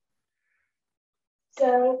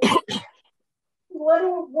 So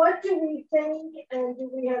what do we think, and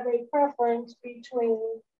do we have a preference between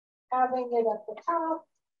having it at the top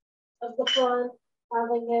of the front,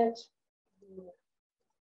 having it,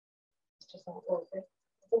 it's just not working,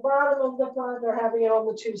 the bottom of the front, or having it on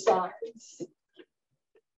the two sides?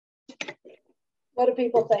 What do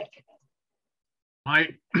people think?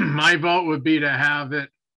 My vote would be to have it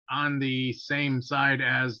on the same side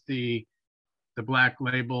as the black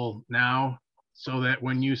label now, so that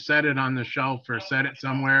when you set it on the shelf or set it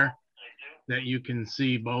somewhere, that you can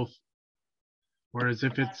see both. Whereas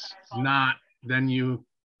if it's not, then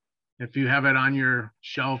if you have it on your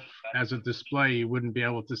shelf as a display, you wouldn't be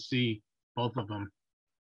able to see both of them.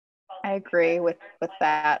 I agree with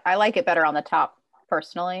that. I like it better on the top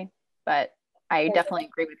personally, but I definitely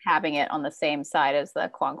agree with having it on the same side as the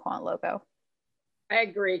Quan logo. I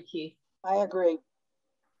agree, Keith. I agree.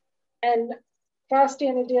 And Frosty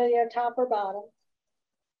and Adelia, top or bottom?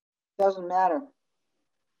 Doesn't matter. As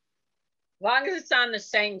long as it's on the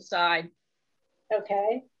same side.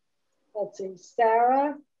 Okay. Let's see,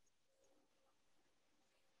 Sarah?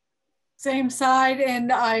 Same side,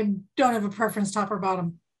 and I don't have a preference, top or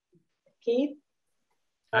bottom. Keith?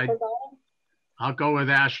 Top or bottom? I'll go with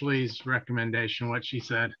Ashley's recommendation, what she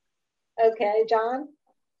said. Okay, John?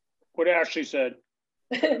 What Ashley said.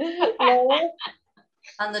 Lola?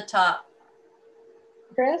 On the top.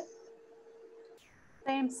 Chris?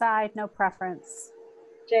 Same side, no preference.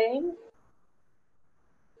 James?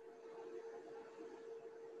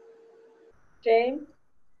 James?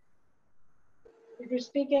 If you're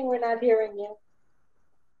speaking, we're not hearing you.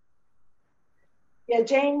 Yeah,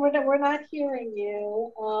 Jane, we're not hearing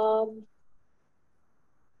you.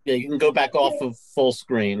 Yeah, you can go back off of full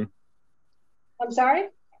screen. I'm sorry?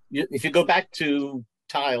 If you go back to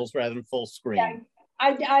tiles rather than full screen. Yeah,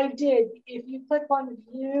 I did. If you click on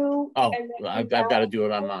view. Oh, I've got to do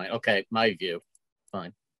it on mine. Okay, my view.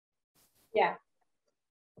 Fine. Yeah.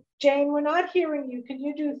 Jane, we're not hearing you. Can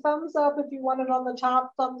you do thumbs up if you want it on the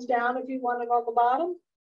top, thumbs down if you want it on the bottom?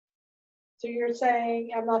 So you're saying,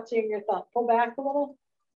 I'm not seeing your thumb. Pull back a little.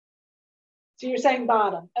 So you're saying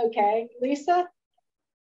bottom. Okay. Lisa?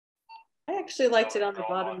 I actually liked it on the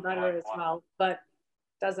bottom better as well, but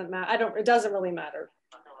doesn't matter. It doesn't really matter.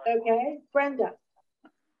 Okay. Brenda?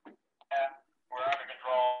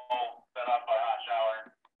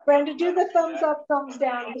 Brenda, do the thumbs up, thumbs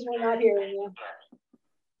down because we're not hearing you.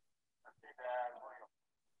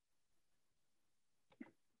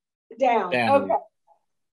 Down. Okay.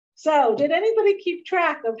 So did anybody keep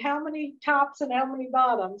track of how many tops and how many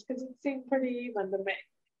bottoms? Because it seemed pretty even to me,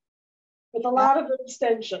 with a lot of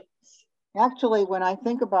extensions. Actually, when I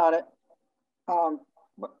think about it, I'm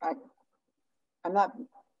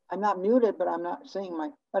not muted, but I'm not seeing my,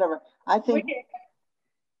 whatever. I think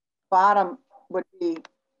bottom would be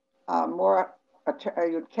more,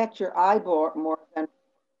 you'd catch your eye more than,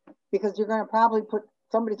 because you're going to probably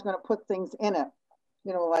somebody's going to put things in it,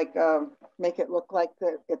 you know, like make it look like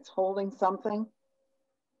it's holding something.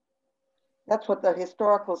 That's what the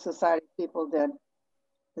Historical Society people did,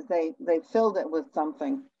 is they filled it with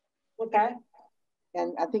something. Okay.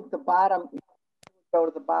 And I think the bottom would go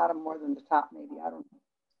to the bottom more than the top, maybe. I don't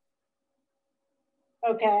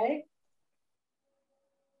know. Okay.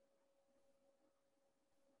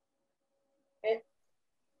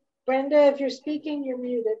 Brenda, if you're speaking, you're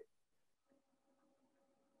muted.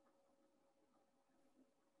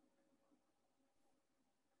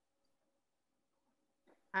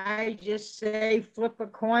 I just say flip a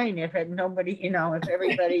coin if nobody, if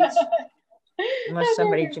everybody's, unless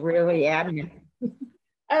somebody's really adamant.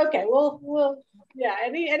 Okay, well, yeah.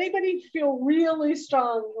 Anybody feel really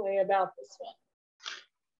strongly about this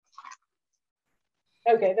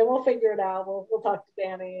Okay, then we'll figure it out. We'll talk to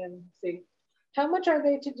Danny and see. How much are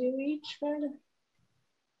they to do each, Fred?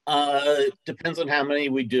 Depends on how many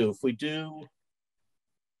we do. If we do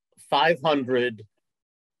 500,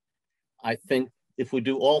 I think if we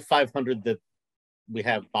do all 500 that we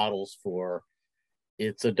have bottles for,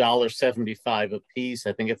 it's $1.75 a piece.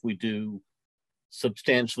 I think if we do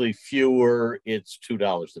substantially fewer, it's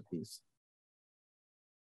 $2 a piece.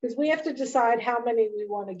 Because we have to decide how many we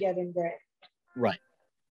want to get engraved. Right.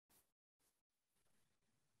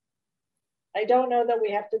 I don't know that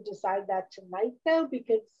we have to decide that tonight though,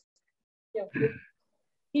 because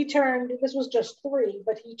he turned, this was just 3,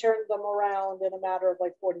 but he turned them around in a matter of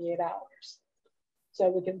like 48 hours. So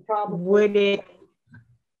we can probably.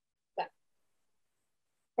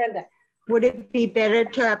 Brenda. Would it be better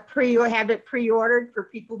to have it pre-ordered for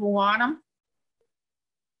people who want them?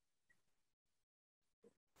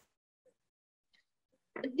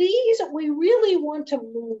 These, we really want to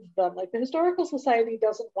move them. Like the Historical Society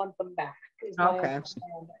doesn't want them back. Okay.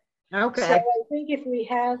 Okay. So I think if we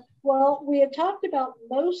have, well, we had talked about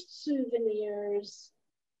most souvenirs.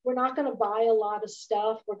 We're not going to buy a lot of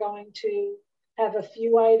stuff. We're going to have a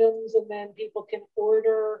few items and then people can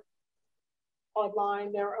order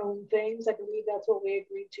online their own things. I believe that's what we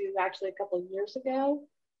agreed to actually a couple of years ago.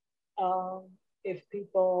 If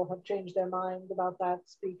people have changed their mind about that,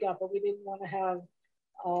 speak up. But we didn't want to have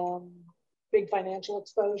big financial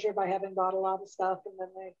exposure by having bought a lot of stuff and then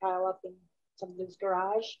they pile up in somebody's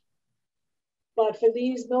garage. But for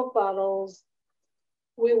these milk bottles,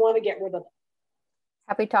 we want to get rid of them.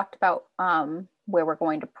 Have we talked about where we're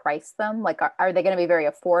going to price them? Like, are they going to be very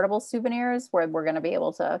affordable souvenirs where we're going to be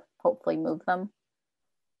able to hopefully move them?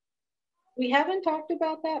 We haven't talked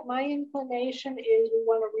about that. My inclination is we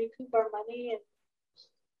want to recoup our money,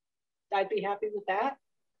 and I'd be happy with that.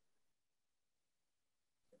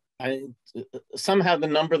 Somehow the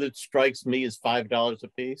number that strikes me is $5 a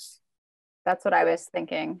piece. That's what I was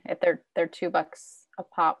thinking. If they're $2 a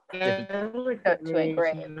pop to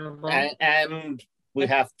engrave. And we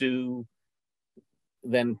have to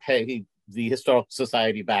then pay the Historical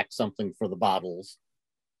Society back something for the bottles.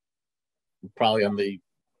 Probably on the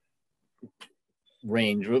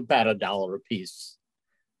range of about $1 a piece.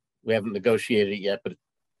 We haven't negotiated it yet, but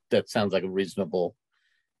that sounds like a reasonable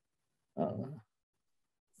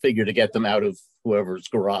figure to get them out of whoever's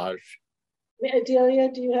garage.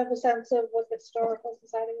 Adelia, do you have a sense of what the Historical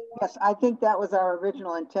Society wants? Yes, I think that was our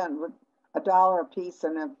original intent, with $1 a piece,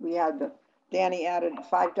 and if we had Danny added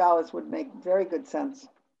 $5 would make very good sense.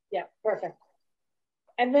 Yeah, perfect.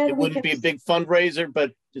 And then it wouldn't be a big fundraiser,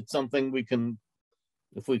 but it's something we can,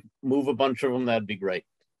 if we move a bunch of them, that'd be great.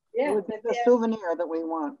 Yeah, it would be the souvenir that we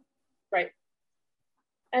want. Right.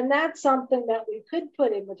 And that's something that we could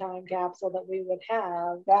put in the time capsule that we would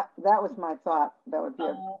have. That was my thought. That would be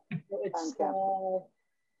it's small.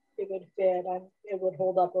 It would fit and it would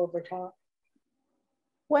hold up over time.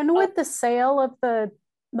 When would the sale of the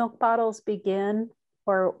milk bottles begin,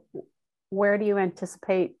 or where do you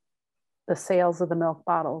anticipate the sales of the milk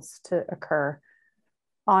bottles to occur?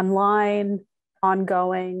 Online,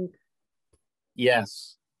 ongoing?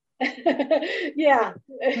 Yes. Yeah.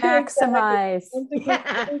 Maximize.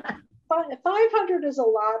 500 is a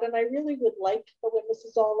lot, and I really would like for when this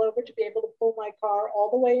is all over to be able to pull my car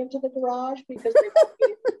all the way into the garage because they won't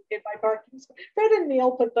be in my parking space. Fred and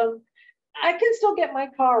Neil put them. I can still get my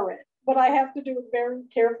car in, but I have to do it very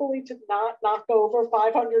carefully to not knock over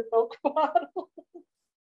 500 milk bottles.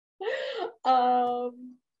 I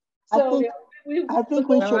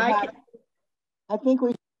think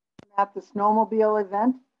we should have the snowmobile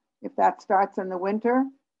event, if that starts in the winter.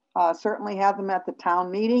 Certainly have them at the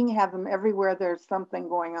town meeting, have them everywhere there's something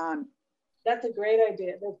going on. That's a great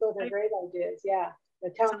idea. Those are great ideas. Yeah. The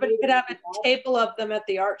town Somebody could have a table of them at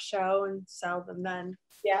the art show and sell them then.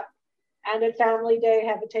 Yeah. And at Family Day,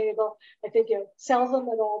 have a table. I think you sell them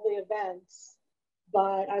at all the events,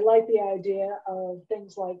 but I like the idea of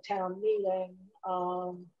things like town meeting.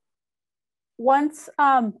 Once,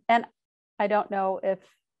 and I don't know if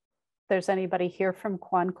there's anybody here from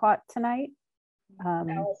Quanquat tonight.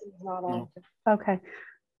 Allison's not on. Okay,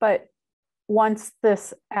 but once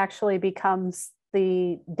this actually becomes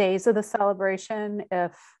the days of the celebration,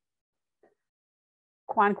 if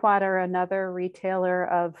Quanquat or another retailer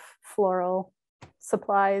of floral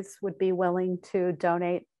supplies would be willing to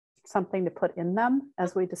donate something to put in them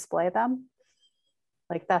as we display them,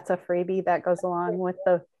 like that's a freebie that goes along with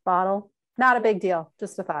the bottle. Not a big deal,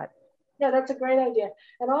 just a thought. Yeah, that's a great idea.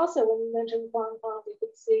 And also when you mentioned Quanquat, we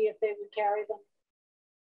could see if they would carry them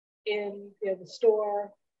in the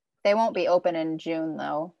store. They won't be open in June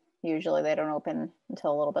though. Usually they don't open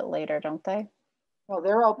until a little bit later, don't they? Oh,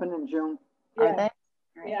 they're open in June. Are Yeah,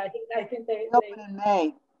 they? yeah, I think they Open in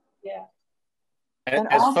May. yeah. And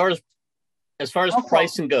As also- far as also-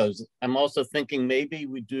 pricing goes, I'm also thinking maybe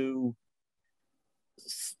we do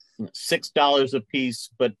 $6 a piece,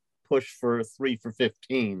 but push for 3 for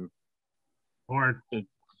 15. Or To-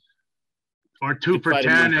 2 to for try to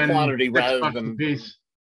 10 move and quantity rather $6 a than- piece.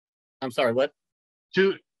 I'm sorry, what?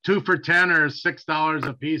 Two for 10 or $6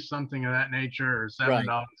 a piece, something of that nature, or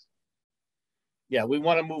 $7. Yeah, we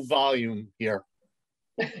want to move volume here.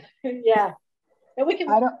 Yeah. And we can,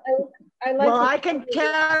 I don't- I like. Well, the- I can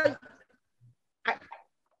tell,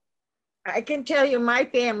 I can tell you my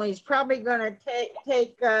family's probably gonna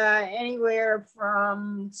take anywhere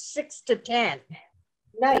from 6 to 10.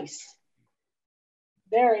 Nice.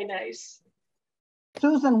 Very nice.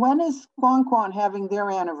 Susan, when is Quan having their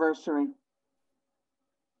anniversary?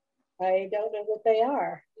 I don't know what they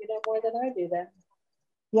are. You know more than I do then.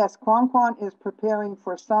 Yes, Quan is preparing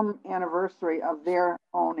for some anniversary of their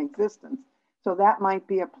own existence. So that might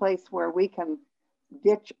be a place where we can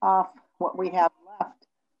ditch off what we have left.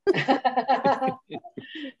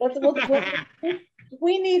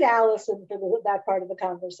 We need Allison for that part of the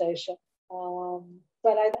conversation.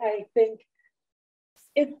 But I think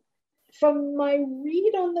it, from my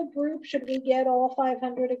read on the group, should we get all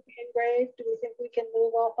 500 engraved? Do we think we can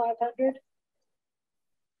move all 500?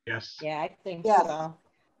 Yes. Yeah, I think Yes. so.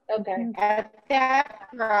 Okay. At that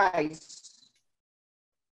price.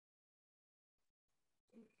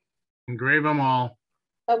 Engrave them all.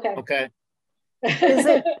 Okay. Okay.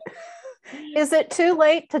 Is it too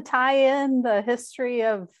late to tie in the history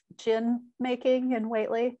of gin making in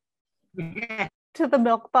Whately to the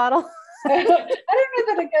milk bottle? I don't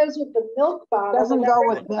know that it goes with the milk bottle. Doesn't go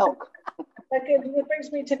with milk. It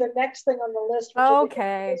brings me to the next thing on the list. Which are the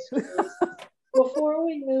Okay. histories. Before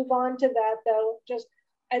we move on to that, though,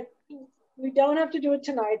 we don't have to do it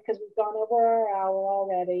tonight because we've gone over our hour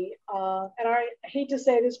already. And I hate to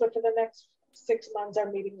say this, but for the next 6 months, our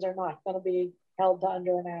meetings are not going to be held to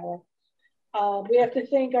under an hour. We have to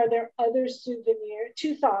think, are there other souvenirs?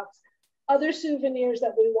 Two thoughts. Other souvenirs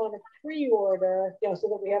that we want to pre-order, so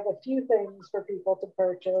that we have a few things for people to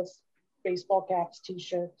purchase, baseball caps,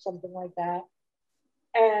 t-shirts, something like that.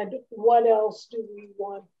 And what else do we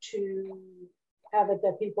want to have it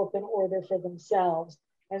that people can order for themselves?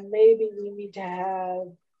 And maybe we need to have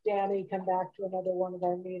Danny come back to another one of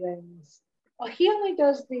our meetings. He only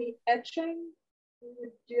does the etching. We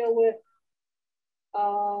would deal with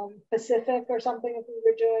Pacific or something if we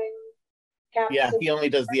were doing caps. Yeah, he only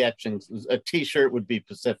does the etchings. A t-shirt would be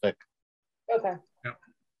Pacific. Okay. Yep.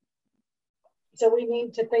 So we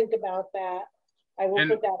need to think about that. I will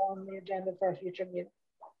And- put that on the agenda for a future meeting.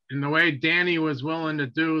 And the way Danny was willing to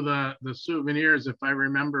do the souvenirs, if I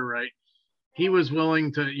remember right, he was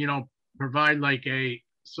willing to, provide like a,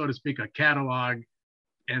 so to speak, a catalog,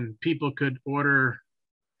 and people could order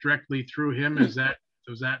directly through him. Does that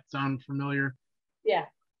sound familiar? Yeah.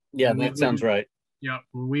 Yeah, that sounds right. Yeah,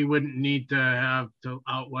 we wouldn't need to have to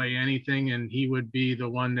outlay anything, and he would be the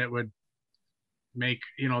one that would make,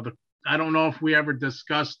 I don't know if we ever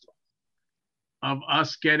discussed of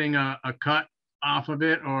us getting a cut off of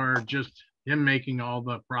it or just him making all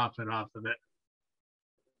the profit off of it.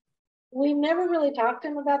 We never really talked to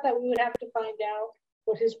him about that. We would have to find out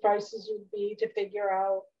what his prices would be to figure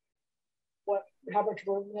out how much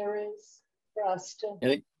room there is for us to.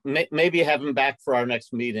 And maybe have him back for our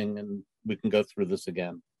next meeting and we can go through this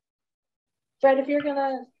again. Fred, if you're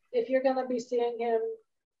gonna be seeing him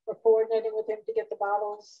or coordinating with him to get the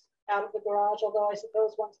bottles out of the garage, although I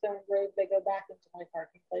suppose once they're engraved, they go back into my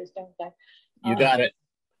parking place, don't they? You got it.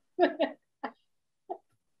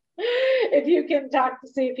 If you can talk to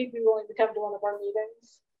see if he'd be willing to come to one of our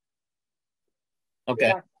meetings.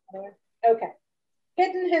 Okay. Okay.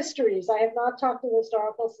 Hidden histories. I have not talked to the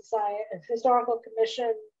Historical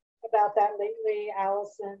Commission about that lately.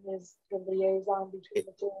 Allison is the liaison between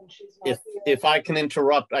the two, and she's not here. If I can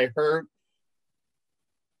interrupt, I heard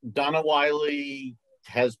Donna Wiley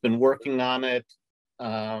has been working on it.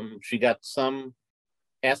 She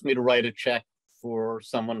asked me to write a check for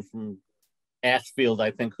someone from Ashfield,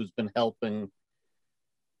 I think, who's been helping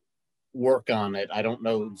work on it. I don't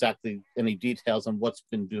know exactly any details on what's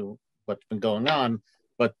been going on,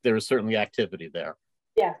 but there is certainly activity there.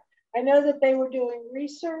 Yeah, I know that they were doing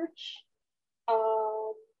research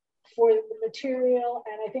for the material,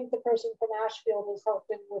 and I think the person from Ashfield is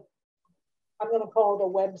helping with, I'm going to call it a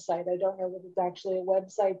website. I don't know that it's actually a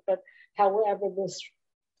website, but however this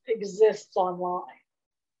exists online.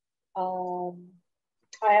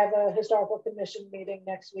 I have a historical commission meeting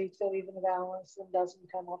next week, so even if Allison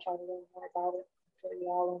doesn't come, I'll try to learn more about it for you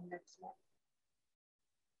all in next month.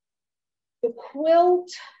 The quilt,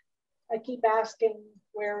 I keep asking,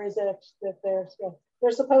 where is it that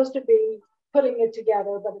they're supposed to be putting it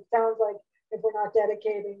together, but it sounds like if we're not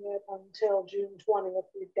dedicating it until June 20th,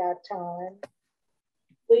 we've got time.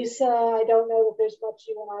 Lisa, I don't know if there's much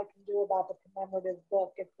you and I can do about the commemorative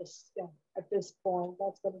book at this point.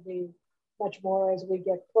 That's going to be much more as we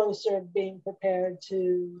get closer, being prepared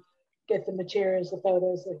to get the materials, the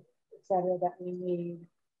photos, et cetera, that we need,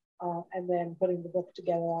 and then putting the book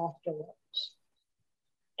together afterwards.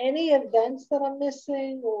 Any events that I'm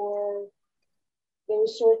missing or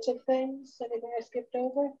those sorts of things? Anything I skipped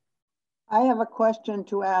over? I have a question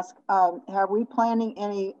to ask. Are we planning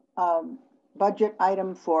any budget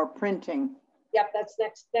item for printing? Yep, that's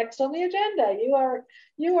next on the agenda.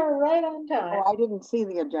 You are right on time. Oh, I didn't see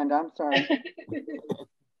the agenda. I'm sorry.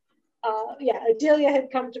 Yeah, Adelia had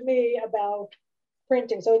come to me about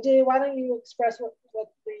printing. So Adelia, why don't you express what the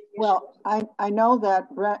issue Well, is? I know that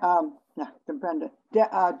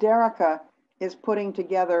Derica is putting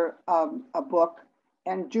together a book,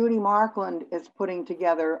 and Judy Markland is putting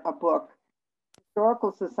together a book.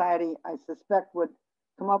 Historical Society, I suspect, would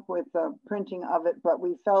come up with the printing of it, but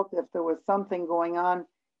we felt if there was something going on,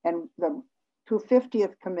 and the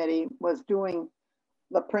 250th committee was doing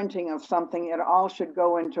the printing of something, it all should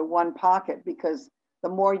go into one pocket, because the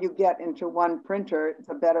more you get into one printer,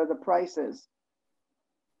 the better the price is.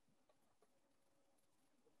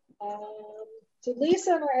 So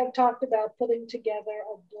Lisa and I have talked about putting together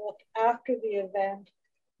a book after the event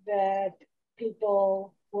that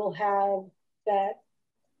people will have that,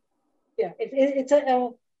 yeah, it's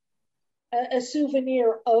a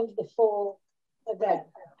souvenir of the full event.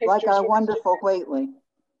 Like our wonderful Whately.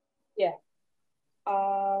 Yeah.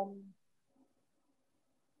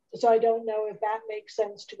 So I don't know if that makes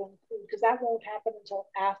sense to include, because that won't happen until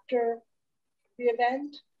after the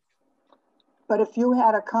event. But if you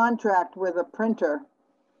had a contract with a printer,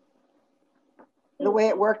 the way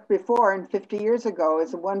it worked before and 50 years ago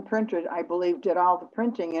is one printer, I believe, did all the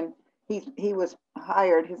printing, and he was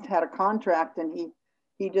hired, he's had a contract, and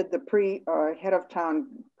he did the head of town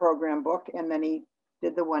program book, and then he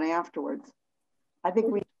did the one afterwards. I think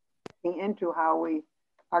we're looking into how we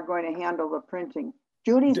are going to handle the printing.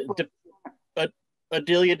 Judy's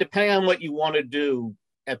Adelia, depending on what you want to do,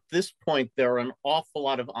 at this point, there are an awful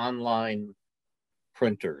lot of online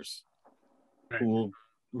printers who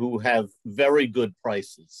have very good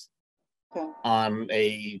prices on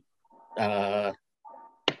a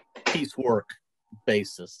piecework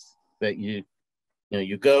basis. That you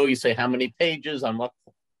go, you say how many pages, on what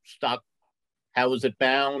stock, how is it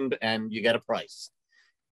bound, and you get a price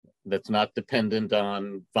that's not dependent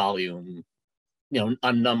on volume,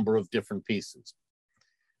 a number of different pieces.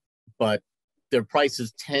 But their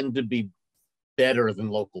prices tend to be better than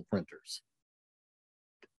local printers.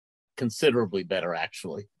 Considerably better,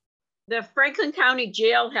 actually. The Franklin County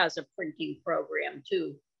Jail has a printing program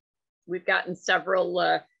too. We've gotten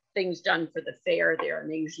several things done for the fair there,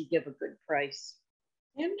 and they usually give a good price.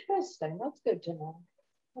 Interesting. That's good to know.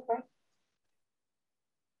 Okay.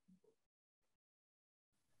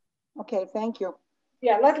 Okay, thank you.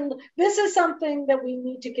 Yeah, this is something that we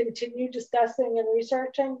need to continue discussing and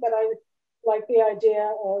researching, but I like the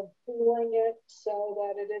idea of pooling it so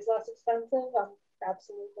that it is less expensive. I'm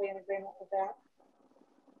absolutely in agreement with that.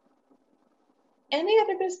 Any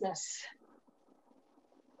other business?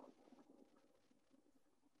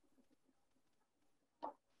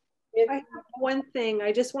 I have one thing.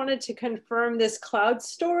 I just wanted to confirm this cloud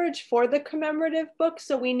storage for the commemorative book.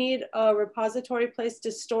 So we need a repository place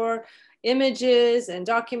to store images and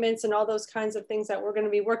documents and all those kinds of things that we're going to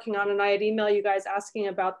be working on. And I had emailed you guys asking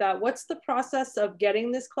about that. What's the process of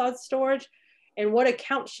getting this cloud storage, and what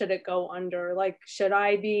account should it go under? Like, should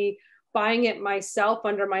I be buying it myself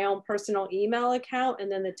under my own personal email account and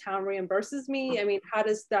then the town reimburses me? I mean, how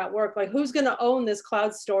does that work? Like, who's going to own this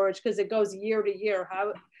cloud storage? Because it goes year to year.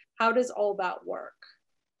 How does all that work?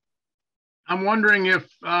 I'm wondering if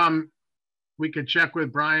we could check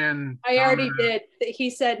with Brian. I already did.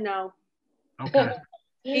 He said no. Okay.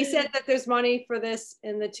 He said that there's money for this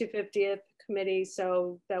in the 250th committee,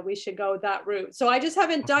 so that we should go that route. So I just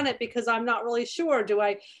haven't done it because I'm not really sure. Do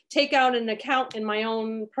I take out an account in my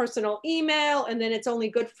own personal email and then it's only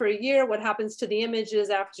good for a year? What happens to the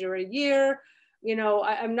images after a year?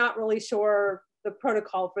 I'm not really sure the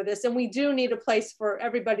protocol for this. And we do need a place for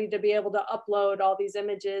everybody to be able to upload all these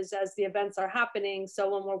images as the events are happening. So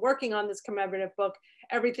when we're working on this commemorative book,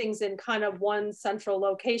 everything's in kind of one central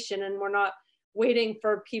location, and we're not waiting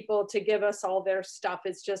for people to give us all their stuff.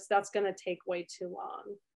 It's just, that's going to take way too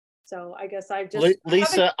long. So I guess I just...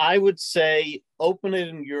 Lisa, I would say open it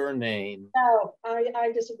in your name. No,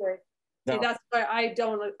 I disagree. See, No. that's why I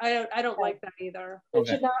don't like that either. It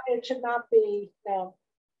Okay. should not be, no.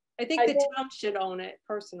 I think I the think- town should own it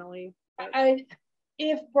personally. but-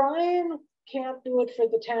 If Brian can't do it for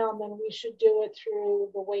the town, then we should do it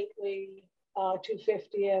through the Whately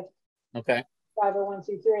 250th Okay.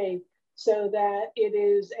 501c3, so that it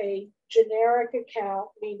is a generic account,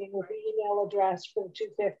 meaning with the email address for the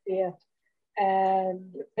 250th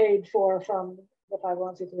and paid for from the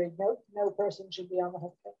 501c3. No person should be on the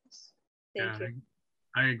hook for this. Thank Yeah, you.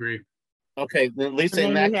 I agree. Okay, then Lisa, in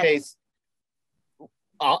And then that you have- case,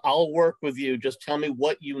 I'll work with you. Just tell me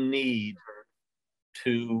what you need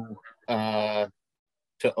to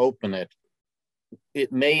open it.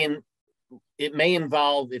 It may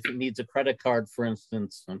involve, if it needs a credit card, for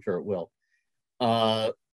instance, I'm sure it will,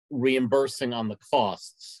 reimbursing on the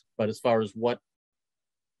costs. But as far as what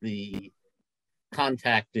the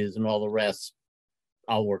contact is and all the rest,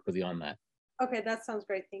 I'll work with you on that. Okay, that sounds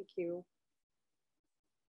great. Thank you.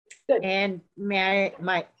 And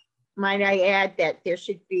might I add that there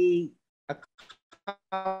should be a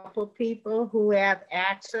couple people who have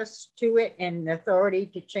access to it and authority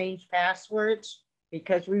to change passwords,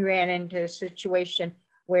 because we ran into a situation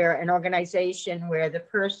where an organization where the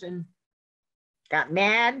person got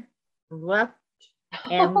mad, left,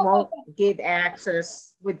 and won't give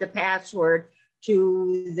access with the password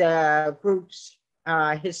to the group's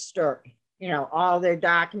history, all their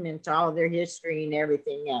documents, all their history and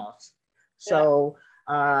everything else. So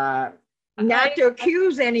not to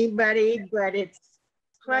accuse anybody, but it's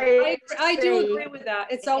I do agree with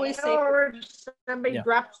that. It's always safe. or somebody Yeah.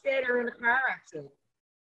 drops dead or in a car accident.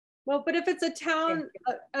 Well, but if it's a town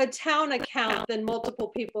account, then multiple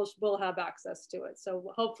people will have access to it.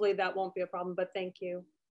 So hopefully that won't be a problem, but thank you.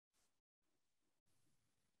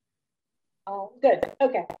 Oh, good.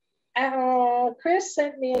 Okay. Chris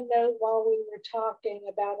sent me a note while we were talking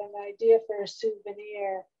about an idea for a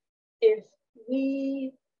souvenir. If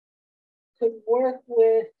we could work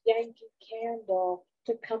with Yankee Candle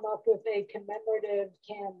to come up with a commemorative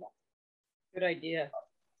candle. Good idea.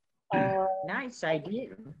 Nice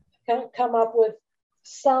idea. Come up with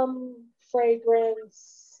some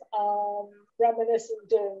fragrance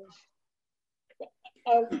reminiscent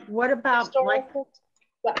of What about like, historical.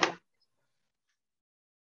 Well,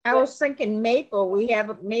 I was thinking maple. We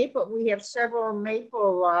have several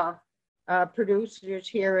maple producers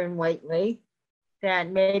here in Whately. That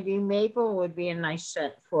maybe maple would be a nice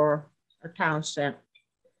scent for a town scent.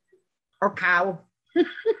 Or cow.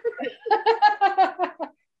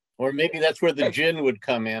 Or maybe that's where the gin would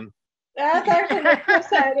come in. That's actually what Chris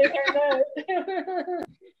said in her note.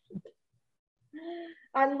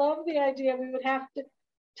 I love the idea. We would have to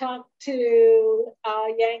talk to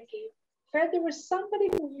Yankee. Fred, there was somebody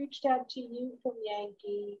who reached out to you from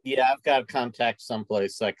Yankee. Yeah, I've got contact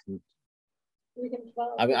someplace I can. We can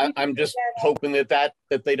follow. I'm just hoping that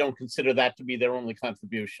they don't consider that to be their only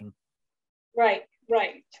contribution. Right.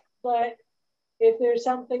 But if there's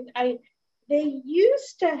something, they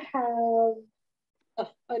used to have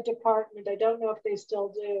a department, I don't know if they still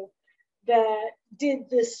do, that did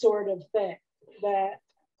this sort of thing, that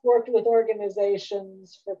worked with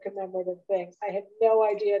organizations for commemorative things. I have no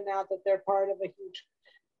idea now that they're part of a huge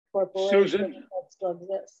corporation Susan? that still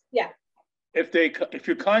exists. Yeah. If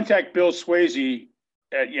you contact Bill Swayze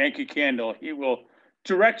at Yankee Candle, he will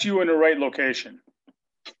direct you in the right location.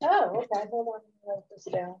 Oh, okay. Hold on, write this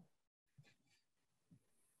down.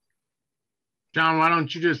 John, why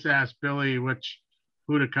don't you just ask Billy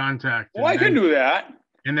who to contact? Well, I can do that.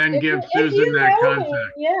 And then give If Susan you that know contact.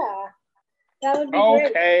 him, yeah, that would be great.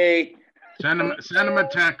 Okay. Send him a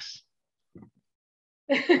text.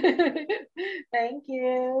 Thank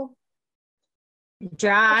you.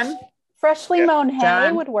 John? Freshly Yeah. mown hay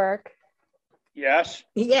John? would work. Yes.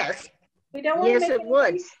 Yes. We don't want Yes, to make it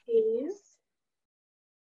would. skis.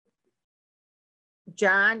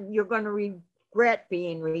 John, you're going to regret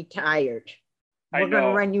being retired. I We're going know.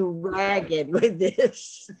 to run you ragged with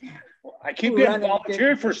this. I keep getting Running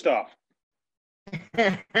volunteered for stuff.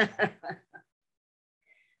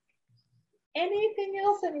 Anything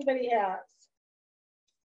else anybody has?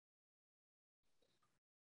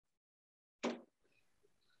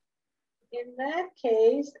 In that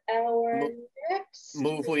case, our next.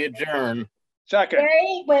 Move we adjourn. Second.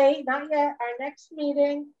 Wait, not yet. Our next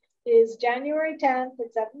meeting is January 10th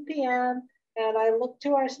at 7 p.m. And I look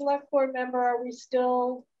to our select board member. Are we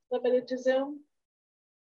still limited to Zoom?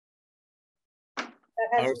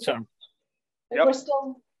 Or some, Yep. We're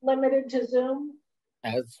still limited to Zoom?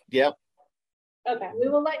 yep. Okay, we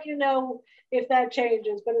will let you know if that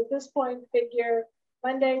changes. But at this point, figure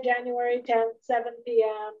Monday, January 10th, 7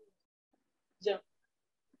 p.m. Zoom.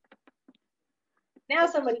 Now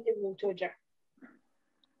somebody can move to adjourn.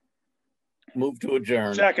 Move to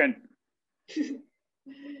adjourn. Second.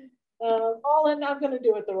 I'm going to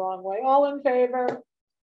do it the wrong way. All in favor?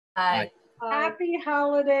 Aye. Happy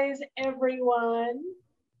holidays, everyone.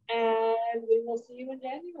 And we will see you in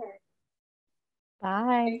January.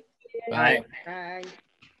 Bye. Bye. Bye.